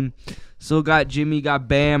 I mean, still got Jimmy, got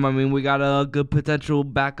Bam. I mean, we got a good potential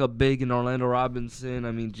backup big in Orlando Robinson.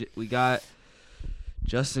 I mean, we got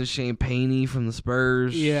Justin Champagne from the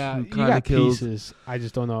Spurs. Yeah, you got pieces. I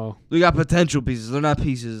just don't know. We got potential pieces. They're not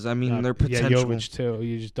pieces. I mean, they're potential. Yeah, Jovic too.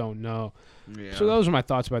 You just don't know. Yeah. So those are my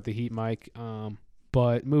thoughts about the Heat, Mike.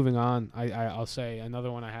 But moving on, I'll say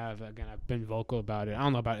another one I have. Again, I've been vocal about it. I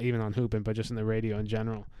don't know about it even on Hoopin, but just in the radio in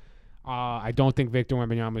general. I don't think Victor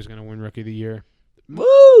Wembanyama is going to win Rookie of the Year.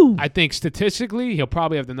 Woo! I think statistically he'll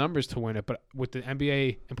probably have the numbers to win it, but with the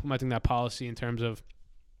NBA implementing that policy in terms of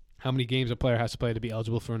how many games a player has to play to be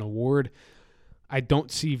eligible for an award, I don't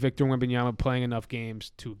see Victor Wembanyama playing enough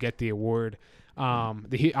games to get the award.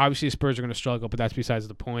 Obviously, the Spurs are going to struggle, but that's besides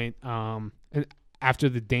the point. And after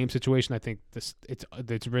the Dame situation, I think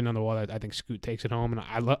it's written on the wall that I think Scoot takes it home, and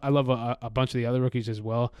I love a bunch of the other rookies as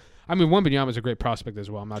well. I mean, Wembanyama is a great prospect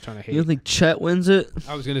as well. I'm not trying to hate. You don't think Chet wins it?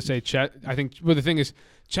 I was going to say Chet. I think, well, the thing is,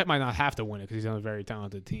 Chet might not have to win it because he's on a very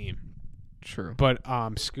talented team. True. But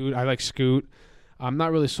Scoot, I like Scoot. I'm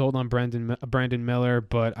not really sold on Brandon Miller,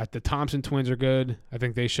 but the Thompson twins are good. I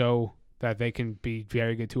think they show that they can be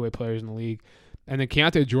very good two-way players in the league. And then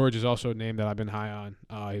Keontae George is also a name that I've been high on.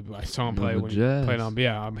 I saw him play when he played on.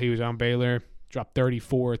 Yeah, he was on Baylor, dropped 30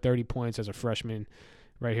 points as a freshman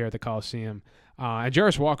right here at the Coliseum. And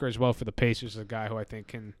Jarris Walker as well for the Pacers is a guy who I think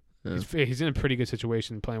can Yeah. He's in a pretty good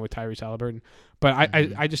situation playing with Tyrese Halliburton. But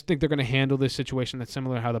I just think they're going to handle this situation that's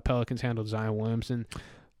similar to how the Pelicans handled Zion Williamson.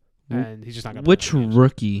 And he's just not going to play. Which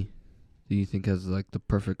rookie do you think has like the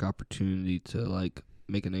perfect opportunity to like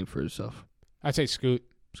make a name for himself? I'd say Scoot.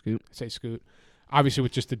 Scoot? I'd say Scoot. Obviously,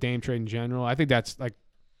 with just the Dame trade in general, I think that's like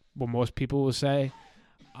what most people will say.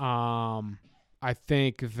 I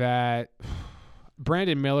think that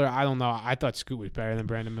Brandon Miller, I don't know. I thought Scoot was better than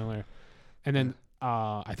Brandon Miller. And then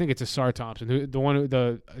I think it's Asar Thompson.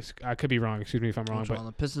 I could be wrong. Excuse me if I'm wrong. But on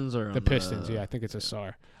the Pistons or the Pistons? Yeah, I think it's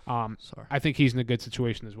Asar. Sorry. I think he's in a good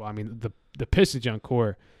situation as well. I mean, the Pistons young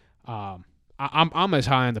core. I'm as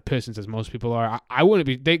high on the Pistons as most people are. I wouldn't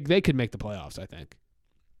be. They could make the playoffs. I think.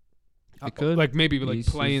 They could. Like maybe like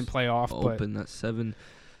play in playoff. Open that 7.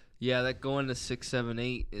 Yeah, that going to 6, 7,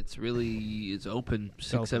 8. It's open.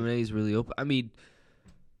 6, 7, 8 is really open. I mean,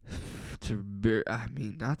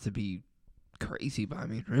 not to be crazy, but I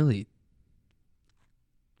mean, really,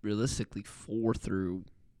 realistically, 4 through.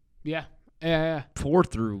 Yeah. 4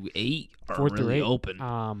 through 8 are 4 through really 8.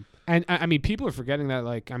 open. And I mean, people are forgetting that.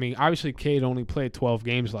 Like, I mean, obviously, Cade only played 12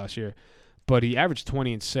 games last year, but he averaged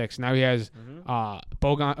 20 and 6. Now he has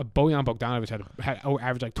Bojan Bogdanovic had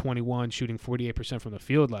averaged like 21, shooting 48% from the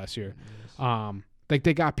field last year. Like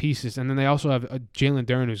they got pieces, and then they also have Jalen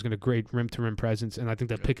Duren, who's going to great rim to rim presence, and I think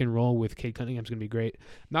the pick and roll with Cade Cunningham's going to be great.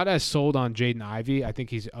 Not as sold on Jaden Ivey. I think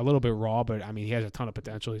he's a little bit raw, but I mean he has a ton of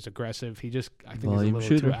potential. He's aggressive. I think he's a little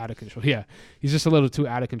too out of control. Yeah, he's just a little too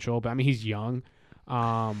out of control. But I mean he's young.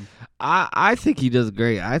 I think he does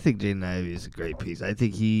great. I think Jaden Ivey is a great piece. I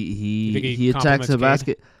think he attacks the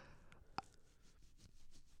basket.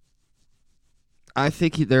 I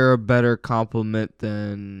think they're a better complement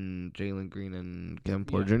than Jalen Green and Kevin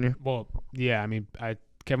Porter Jr. Well, yeah, I mean,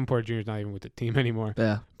 Kevin Porter Jr. is not even with the team anymore.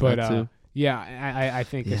 Yeah, but I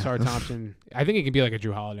think Asar Thompson. I think he can be like a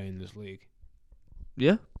Drew Holiday in this league.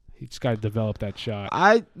 Yeah, he just got to develop that shot.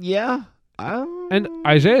 And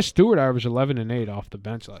Isaiah Stewart averaged 11 and 8 off the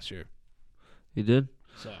bench last year. He did.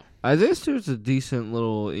 So Isaiah Stewart's a decent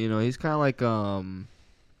little. He's kind of like who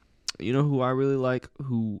I really like.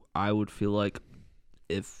 Who I would feel like.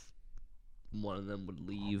 If one of them would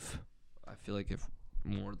leave, I feel like if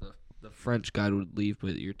more the French guy would leave,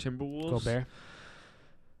 but your Timberwolves.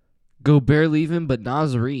 Gobert leaving, but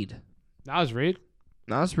Naz Reid. Naz Reid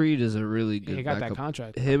is a really good. He got backup. that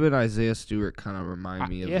contract. Him and Isaiah Stewart kind of remind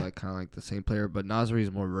me of like the same player, but Naz Reid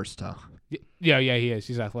is more versatile. Yeah, he is.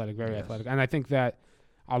 He's athletic, very athletic, and I think that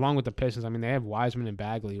along with the Pistons, I mean they have Wiseman and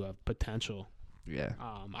Bagley who have potential. Yeah.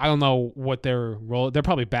 I don't know what their role. They're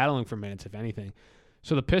probably battling for minutes, if anything.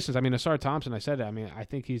 So the Pistons, I mean, Asar Thompson, I said it. I mean, I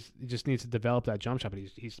think he just needs to develop that jump shot, but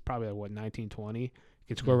he's probably like, 19, 20. He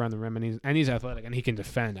can score around the rim, and he's athletic, and he can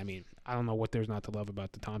defend. I mean, I don't know what there's not to love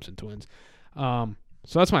about the Thompson twins.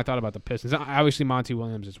 So that's my thought about the Pistons. Obviously, Monty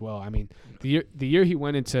Williams as well. I mean, the year he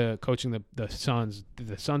went into coaching the Suns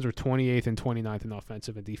were 28th and 29th in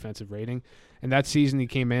offensive and defensive rating. And that season he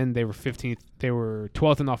came in, they were 15th. They were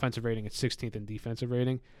 12th in offensive rating and 16th in defensive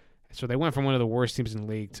rating. So they went from one of the worst teams in the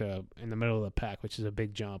league to in the middle of the pack, which is a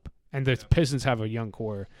big jump. And the Pistons have a young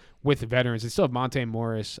core with veterans. They still have Monte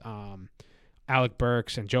Morris, Alec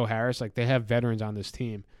Burks, and Joe Harris. Like, they have veterans on this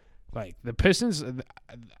team. Like, the Pistons,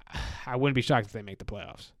 I wouldn't be shocked if they make the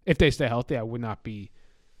playoffs. If they stay healthy, I would not be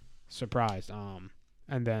surprised.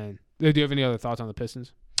 And then, do you have any other thoughts on the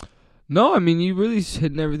Pistons? No, I mean, you really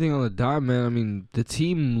hitting everything on the dime, man. I mean, the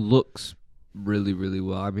team looks really, really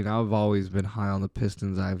well. I mean, I've always been high on the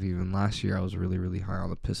Pistons. Even last year, I was really, really high on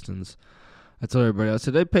the Pistons. I told everybody, I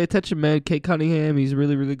said, hey, pay attention, man. Cade Cunningham, he's a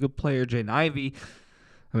really, really good player. Jaden Ivey.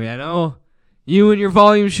 I mean, I know you and your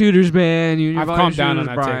volume shooters, man. I've calmed down on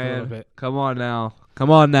that take a little bit. Come on now.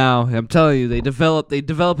 I'm telling you, they develop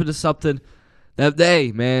into something. That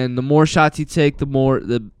day, man, the more shots you take, the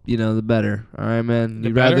better. All right, man.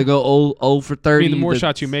 You'd rather go 0 for 30. I mean, the more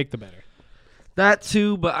shots you make, the better. That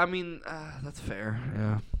too, but I mean, that's fair.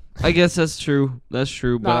 Yeah, I guess that's true. But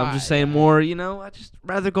I'm just saying more. I just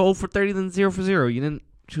rather go 0 for 30 than 0 for 0. You didn't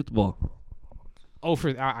shoot the ball. If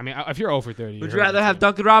you're 0 for 30, would you rather have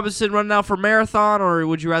Duncan Robinson running out for marathon, or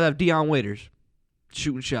would you rather have Deion Waiters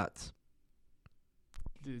shooting shots?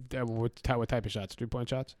 What type of shots? 3-point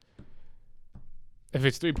shots? If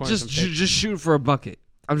it's 3 points, just shoot for a bucket.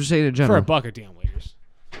 I'm just saying in general. For a bucket, Deion Waiters.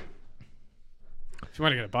 If you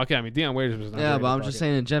want to get a bucket, I mean, Deion Waiters was not. Yeah, but I'm just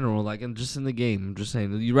saying in general, like, and just in the game. I'm just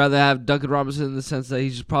saying, you'd rather have Duncan Robinson in the sense that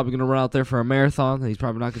he's just probably going to run out there for a marathon, and he's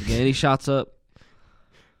probably not going to get any shots up.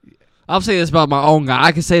 I'll say this about my own guy.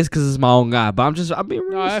 I can say this because it's my own guy, but I'm being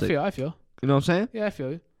realistic. No, I feel. You know what I'm saying? Yeah, I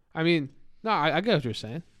feel you. I mean, no, I get what you're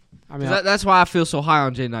saying. I mean, that's why I feel so high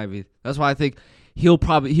on Jaden Ivey. That's why I think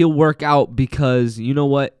he'll work out because you know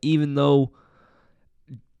what? Even though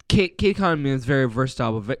Kate Cunningham is very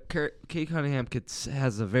versatile, but Kate Cunningham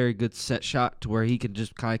has a very good set shot to where he can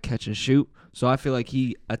just kind of catch and shoot. So I feel like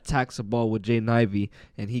he attacks the ball with Jaden Ivey,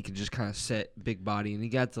 and he can just kind of set big body, and he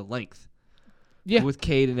got the length. Yeah. With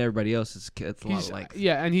Cade and everybody else, it's a lot of length.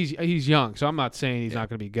 Yeah, and he's young, so I'm not saying he's not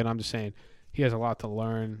going to be good. I'm just saying he has a lot to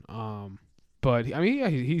learn. But I mean, yeah,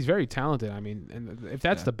 he's very talented. I mean, and if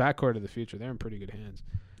that's the backcourt of the future, they're in pretty good hands.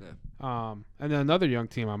 Yeah. And then another young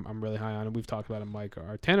team I'm really high on, and we've talked about him, Mike,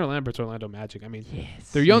 are Tanner Lambert's Orlando Magic. I mean,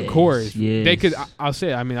 they're young cores. Yes. They could. I'll say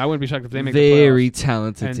it. I mean, I wouldn't be shocked if they make the playoffs. Very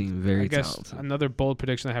talented team. Very talented. Another bold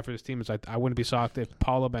prediction I have for this team is I wouldn't be shocked if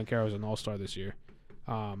Paolo Banchero is an all-star this year.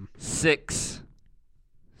 6.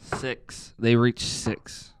 They reached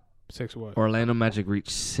 6. 6 what? Orlando Magic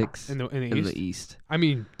reached 6 in the East. I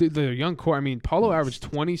mean, the young core. I mean, Paulo averaged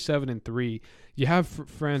 27 and 3. You have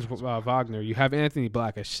Franz Wagner. You have Anthony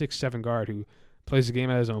Black, a 6'7" guard who plays the game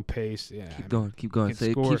at his own pace. Yeah, keep going. Keep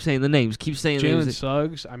saying the names. Keep saying Jalen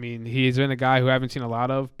Suggs. I mean, he's been a guy who I haven't seen a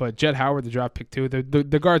lot of. But Jet Howard, the draft pick too.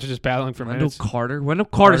 The guards are just battling for minutes. Wendell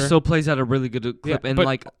Carter still plays at a really good clip, and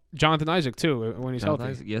like Jonathan Isaac too when he's healthy.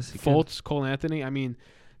 Isaac, yes, Fultz, Cole Anthony. I mean.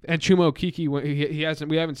 And Chumo Kiki, he hasn't.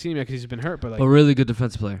 We haven't seen him yet because he's been hurt. But a really good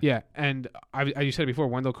defensive player. Yeah, and you said it before,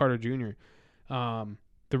 Wendell Carter Jr.,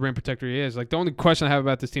 the rim protector he is. Like the only question I have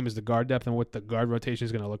about this team is the guard depth and what the guard rotation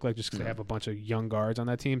is going to look like, just because they have a bunch of young guards on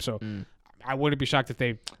that team. So I wouldn't be shocked if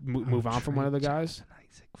they move on from one of the guys. Jonathan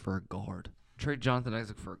Isaac for a guard. Trade Jonathan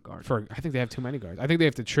Isaac for a guard. I think they have too many guards. I think they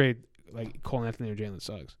have to trade like Cole Anthony or Jalen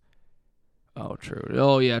Suggs. Oh, true.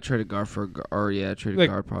 Oh, yeah, trade a guard for a guard. Or, yeah, trade a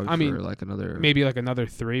guard probably for like another. Maybe like another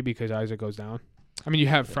 3 because Isaac goes down. I mean, you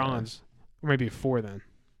have Franz. Or maybe a 4 then.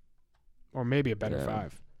 Or maybe a better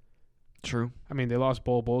 5. True. I mean, they lost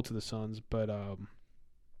Bol to the Suns, but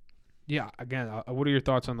yeah, again, what are your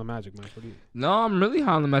thoughts on the Magic, Mike? No, I'm really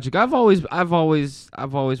high on the Magic. I've always been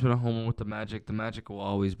a homer with the Magic. The Magic will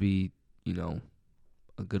always be, a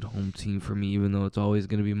good home team for me, even though it's always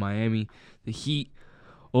going to be Miami. The Heat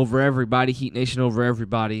over everybody, Heat Nation over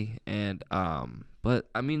everybody, and but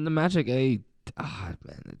I mean the Magic, man,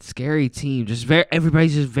 it's a scary team.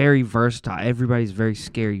 Everybody's just very versatile. Everybody's very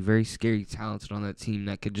scary talented on that team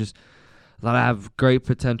that could just have great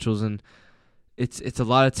potentials, and it's a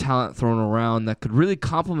lot of talent thrown around that could really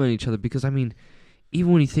complement each other. Because I mean,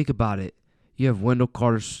 even when you think about it, you have Wendell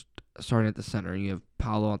Carter starting at the center, and you have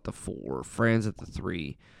Paolo at the 4, Franz at the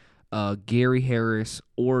 3, Gary Harris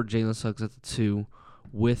or Jalen Suggs at the 2.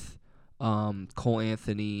 With Cole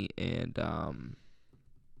Anthony and why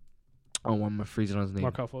am I freezing on his name?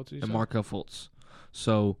 Markelle Fultz. Markelle Fultz.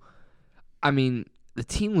 So, I mean, the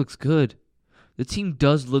team looks good. The team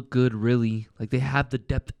does look good, really. Like, they have the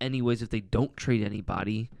depth anyways if they don't trade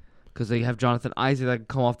anybody. Because they have Jonathan Isaac that can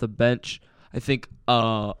come off the bench. I think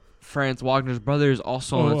Franz Wagner's brother is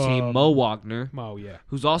also on the team. Mo Wagner. Yeah.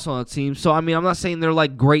 Who's also on the team. So, I mean, I'm not saying they're,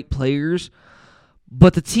 like, great players.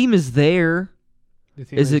 But the team is there.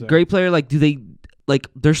 Is it a great player? Like, do they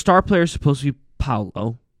their star player is supposed to be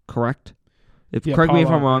Paolo, correct? Correct me if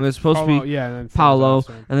I'm wrong. It's supposed to be Paolo,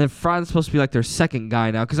 and then Franz is supposed to be like their second guy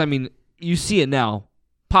now. Because I mean, you see it now.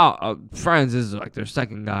 Franz is like their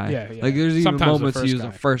second guy. Yeah. Like there's even moments he was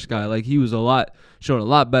the first guy. Like he was showing a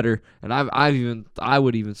lot better. And I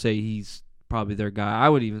would even say he's probably their guy. I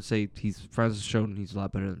would even say Franz has shown he's a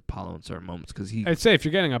lot better than Paolo in certain moments because I'd say if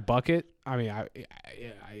you're getting a bucket, I mean, I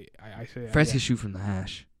say Franz can shoot from the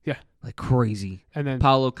hash. Yeah, like crazy. And then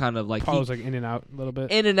Paolo kind of like Paolo's like in and out a little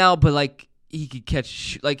bit. In and out, but like he could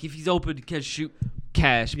catch. Like if he's open, he can shoot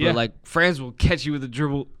cash. But like Franz will catch you with a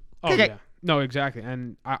dribble. Oh yeah, no, exactly.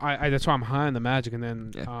 And I that's why I'm high on the Magic. And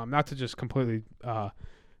then not to just completely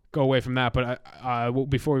go away from that, but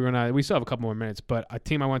before we run out, we still have a couple more minutes. But a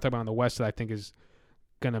team I want to talk about on the West that I think is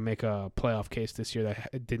going to make a playoff case this year that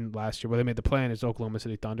it didn't last year. Well, they made the play-in is Oklahoma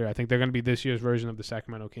City Thunder. I think they're going to be this year's version of the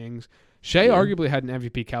Sacramento Kings. Shea arguably had an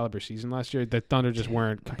MVP caliber season last year. The Thunder just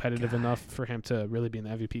weren't competitive enough for him to really be in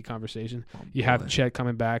the MVP conversation. You have Chet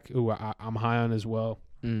coming back, who I'm high on as well.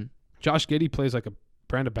 Josh Giddey plays like a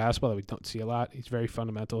brand of basketball that we don't see a lot. He's very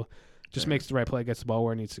fundamental. Just makes the right play, gets the ball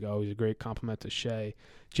where it needs to go. He's a great compliment to Shea.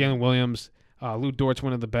 Jalen Williams, Lou Dort's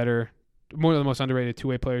one of the most underrated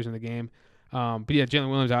two-way players in the game. But yeah, Jalen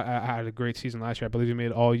Williams I had a great season last year. I believe he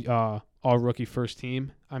made all rookie first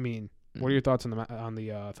team. I mean, what are your thoughts on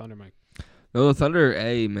the Thunder, Mike? No, the Thunder,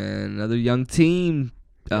 hey man, another young team.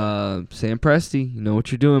 Sam Presti, you know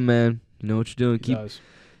what you're doing, man. You know what you're doing.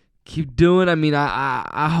 Keep doing. I mean,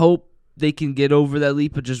 I hope they can get over that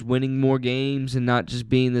leap of just winning more games and not just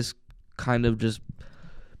being this kind of just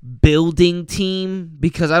building team,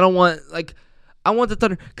 because I don't want I want the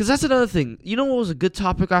Thunder because that's another thing. You know what was a good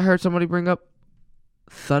topic I heard somebody bring up?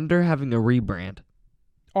 Thunder having a rebrand.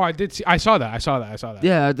 Oh, I did see. I saw that.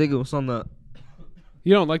 Yeah, I think it was on the.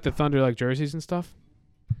 You don't like the Thunder like jerseys and stuff?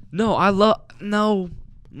 No, I love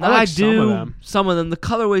I do. Some of them. The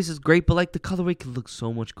colorways is great, but like the colorway could look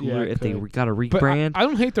so much cooler if they got a rebrand. But I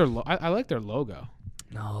don't hate their. I like their logo.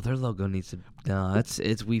 No, their logo needs to. No,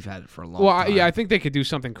 it's we've had it for a long time. I think they could do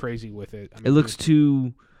something crazy with it. I mean, it looks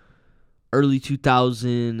too early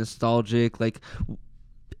 2000 nostalgic. Like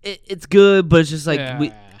it's good, but it's just like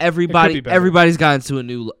everybody's gotten to a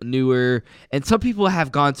newer, and some people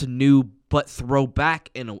have gone to new but throwback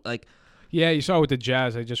like. Yeah, you saw with the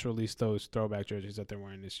Jazz, they just released those throwback jerseys that they're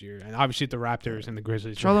wearing this year. And obviously the Raptors and the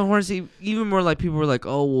Grizzlies. Charlotte Hornets, even more like people were like,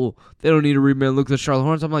 oh, well, they don't need a rebrand. Look at the Charlotte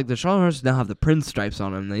Hornets. I'm like, the Charlotte Hornets now have the Prince stripes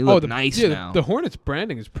on them. They look nice now. The Hornets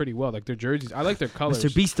branding is pretty well. Like their jerseys, I like their colors.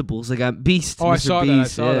 Mr. Beastables. They got Beast. Oh, Mr. I saw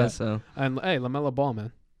Beast. that. So. And, hey, LaMelo Ball,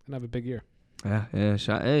 man. Gonna have a big year. Yeah.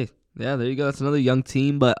 Hey, yeah, there you go. That's another young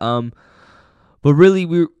team. But really,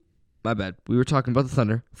 my bad. We were talking about the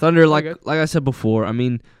Thunder. Thunder, like I said before, I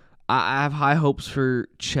mean, I have high hopes for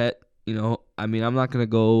Chet. You know, I mean, I'm not going to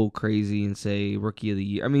go crazy and say Rookie of the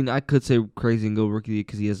Year. I mean, I could say crazy and go Rookie of the Year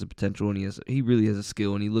because he has the potential and he really has a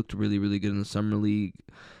skill, and he looked really, really good in the Summer League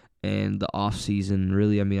and the off season.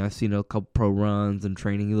 Really, I mean, I've seen a couple pro runs and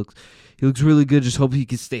training. He looks really good. Just hope he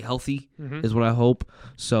can stay healthy is what I hope.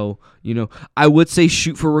 So, you know, I would say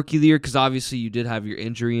shoot for Rookie of the Year because obviously you did have your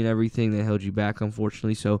injury and everything that held you back,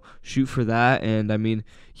 unfortunately. So shoot for that. And, I mean,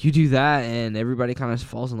 you do that and everybody kind of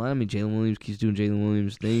falls in line. I mean, Jalen Williams keeps doing Jalen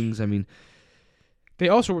Williams things. I mean, they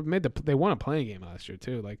also they won a playing game last year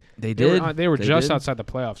too. Like they did. They were just outside the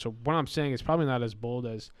playoffs. So what I'm saying is probably not as bold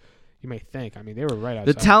as you may think. I mean, they were right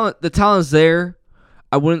outside. The talent's there.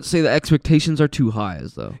 I wouldn't say the expectations are too high,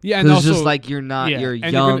 as though. Yeah, and also, it's just like you're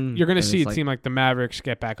young. You're gonna see a team like the Mavericks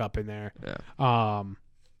get back up in there. Yeah. I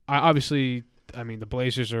mean, the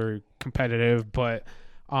Blazers are competitive, but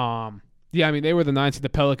yeah, I mean, they were the Nines of the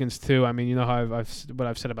Pelicans too. I mean, you know how what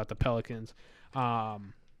I've said about the Pelicans.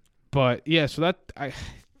 But yeah, so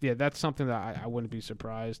that's something that I wouldn't be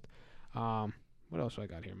surprised. What else do I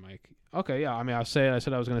got here, Mike? Okay, yeah. I mean, I said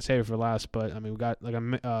I was gonna save it for last, but I mean, we got like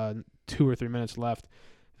 2 or 3 minutes left.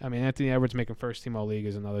 I mean, Anthony Edwards making first team all league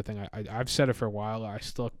is another thing. I've said it for a while. I'll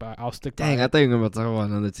stick by. Dang, I thought you were about to talk about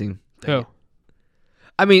another team. Who?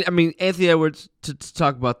 I mean, Anthony Edwards. To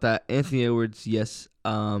talk about that, Anthony Edwards, yes.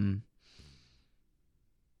 But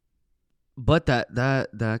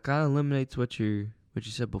that kind of eliminates what you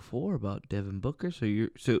said before about Devin Booker. So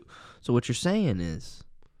what you're saying is.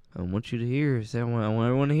 I want you to hear. I want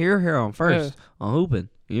everyone to hear here on first on Hoopin.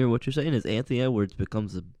 What you're saying is Anthony Edwards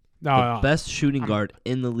becomes the best shooting guard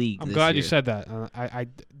in the league. I'm glad you said that.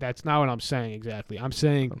 That's not what I'm saying exactly. I'm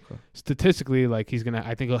saying statistically, like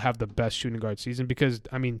I think he'll have the best shooting guard season because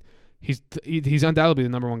I mean he's undoubtedly the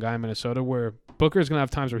number 1 guy in Minnesota. Where Booker is gonna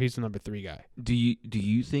have times where he's the number 3 guy. Do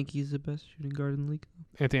you think he's the best shooting guard in the league?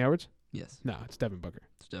 Anthony Edwards? Yes. No, it's Devin Booker.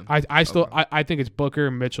 It's Devin. I think it's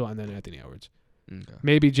Booker, Mitchell, and then Anthony Edwards. Okay.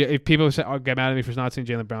 Maybe if people say, get mad at me for not saying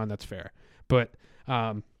Jaylen Brown, that's fair. But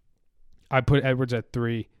I put Edwards at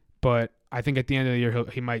 3. But I think at the end of the year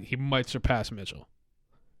he might surpass Mitchell.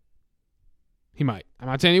 He might. I'm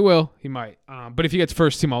not saying he will. He might. But if he gets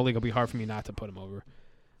first team all league, it'll be hard for me not to put him over.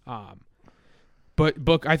 But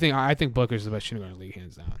I think Booker's the best shooting guard in the league,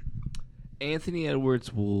 hands down. Anthony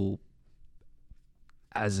Edwards will,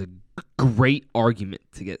 as a great argument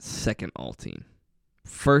to get second all team.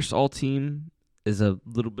 First all team is a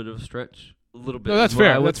little bit of a stretch. A little bit. No, that's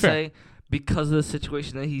fair. I would say because of the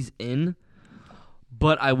situation that he's in.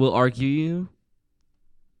 But I will argue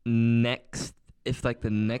if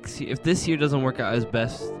this year doesn't work out as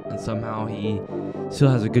best and somehow he still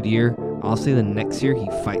has a good year, I'll say the next year he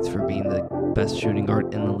fights for being the best shooting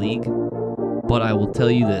guard in the league. But I will tell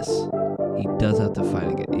you this, he does have to fight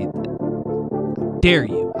again.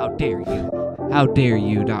 How dare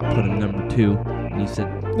you not put him number 2? And you said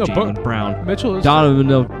Jaylen Brown. Mitchell is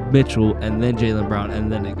Donovan Mitchell, and then Jaylen Brown, and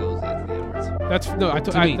then it goes Anthony Edwards.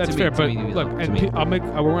 That's fair. But look, we're running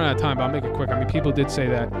out of time, but I'll make it quick. I mean, people did say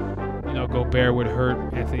that, Gobert would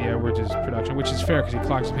hurt Anthony Edwards' production, which is fair because he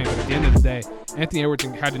clocks the paint. But at the end of the day, Anthony Edwards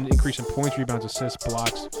had an increase in points, rebounds, assists,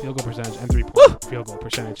 blocks, field goal percentage, and 3-point field goal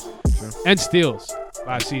percentage, and steals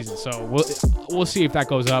last season. So we'll see if that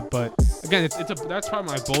goes up. But again, that's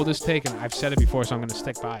probably my boldest take, and I've said it before, so I'm going to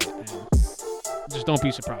stick by it. And just don't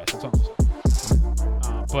be surprised. That's all I'm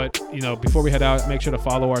saying. But before we head out, make sure to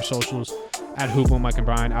follow our socials at Hoopin with Mike and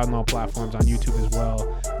Brian out on all platforms on YouTube as well.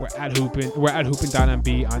 We're at Hoopin. We're at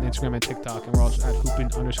Hoopin.mb on Instagram and TikTok, and we're also at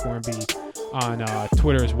Hoopin_MB on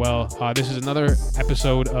Twitter as well. This is another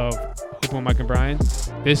episode of Hoopin' with Mike and Brian.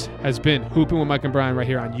 This has been Hoopin' with Mike and Brian right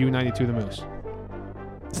here on U92 The Moose.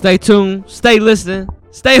 Stay tuned. Stay listening.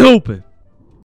 Stay hooping.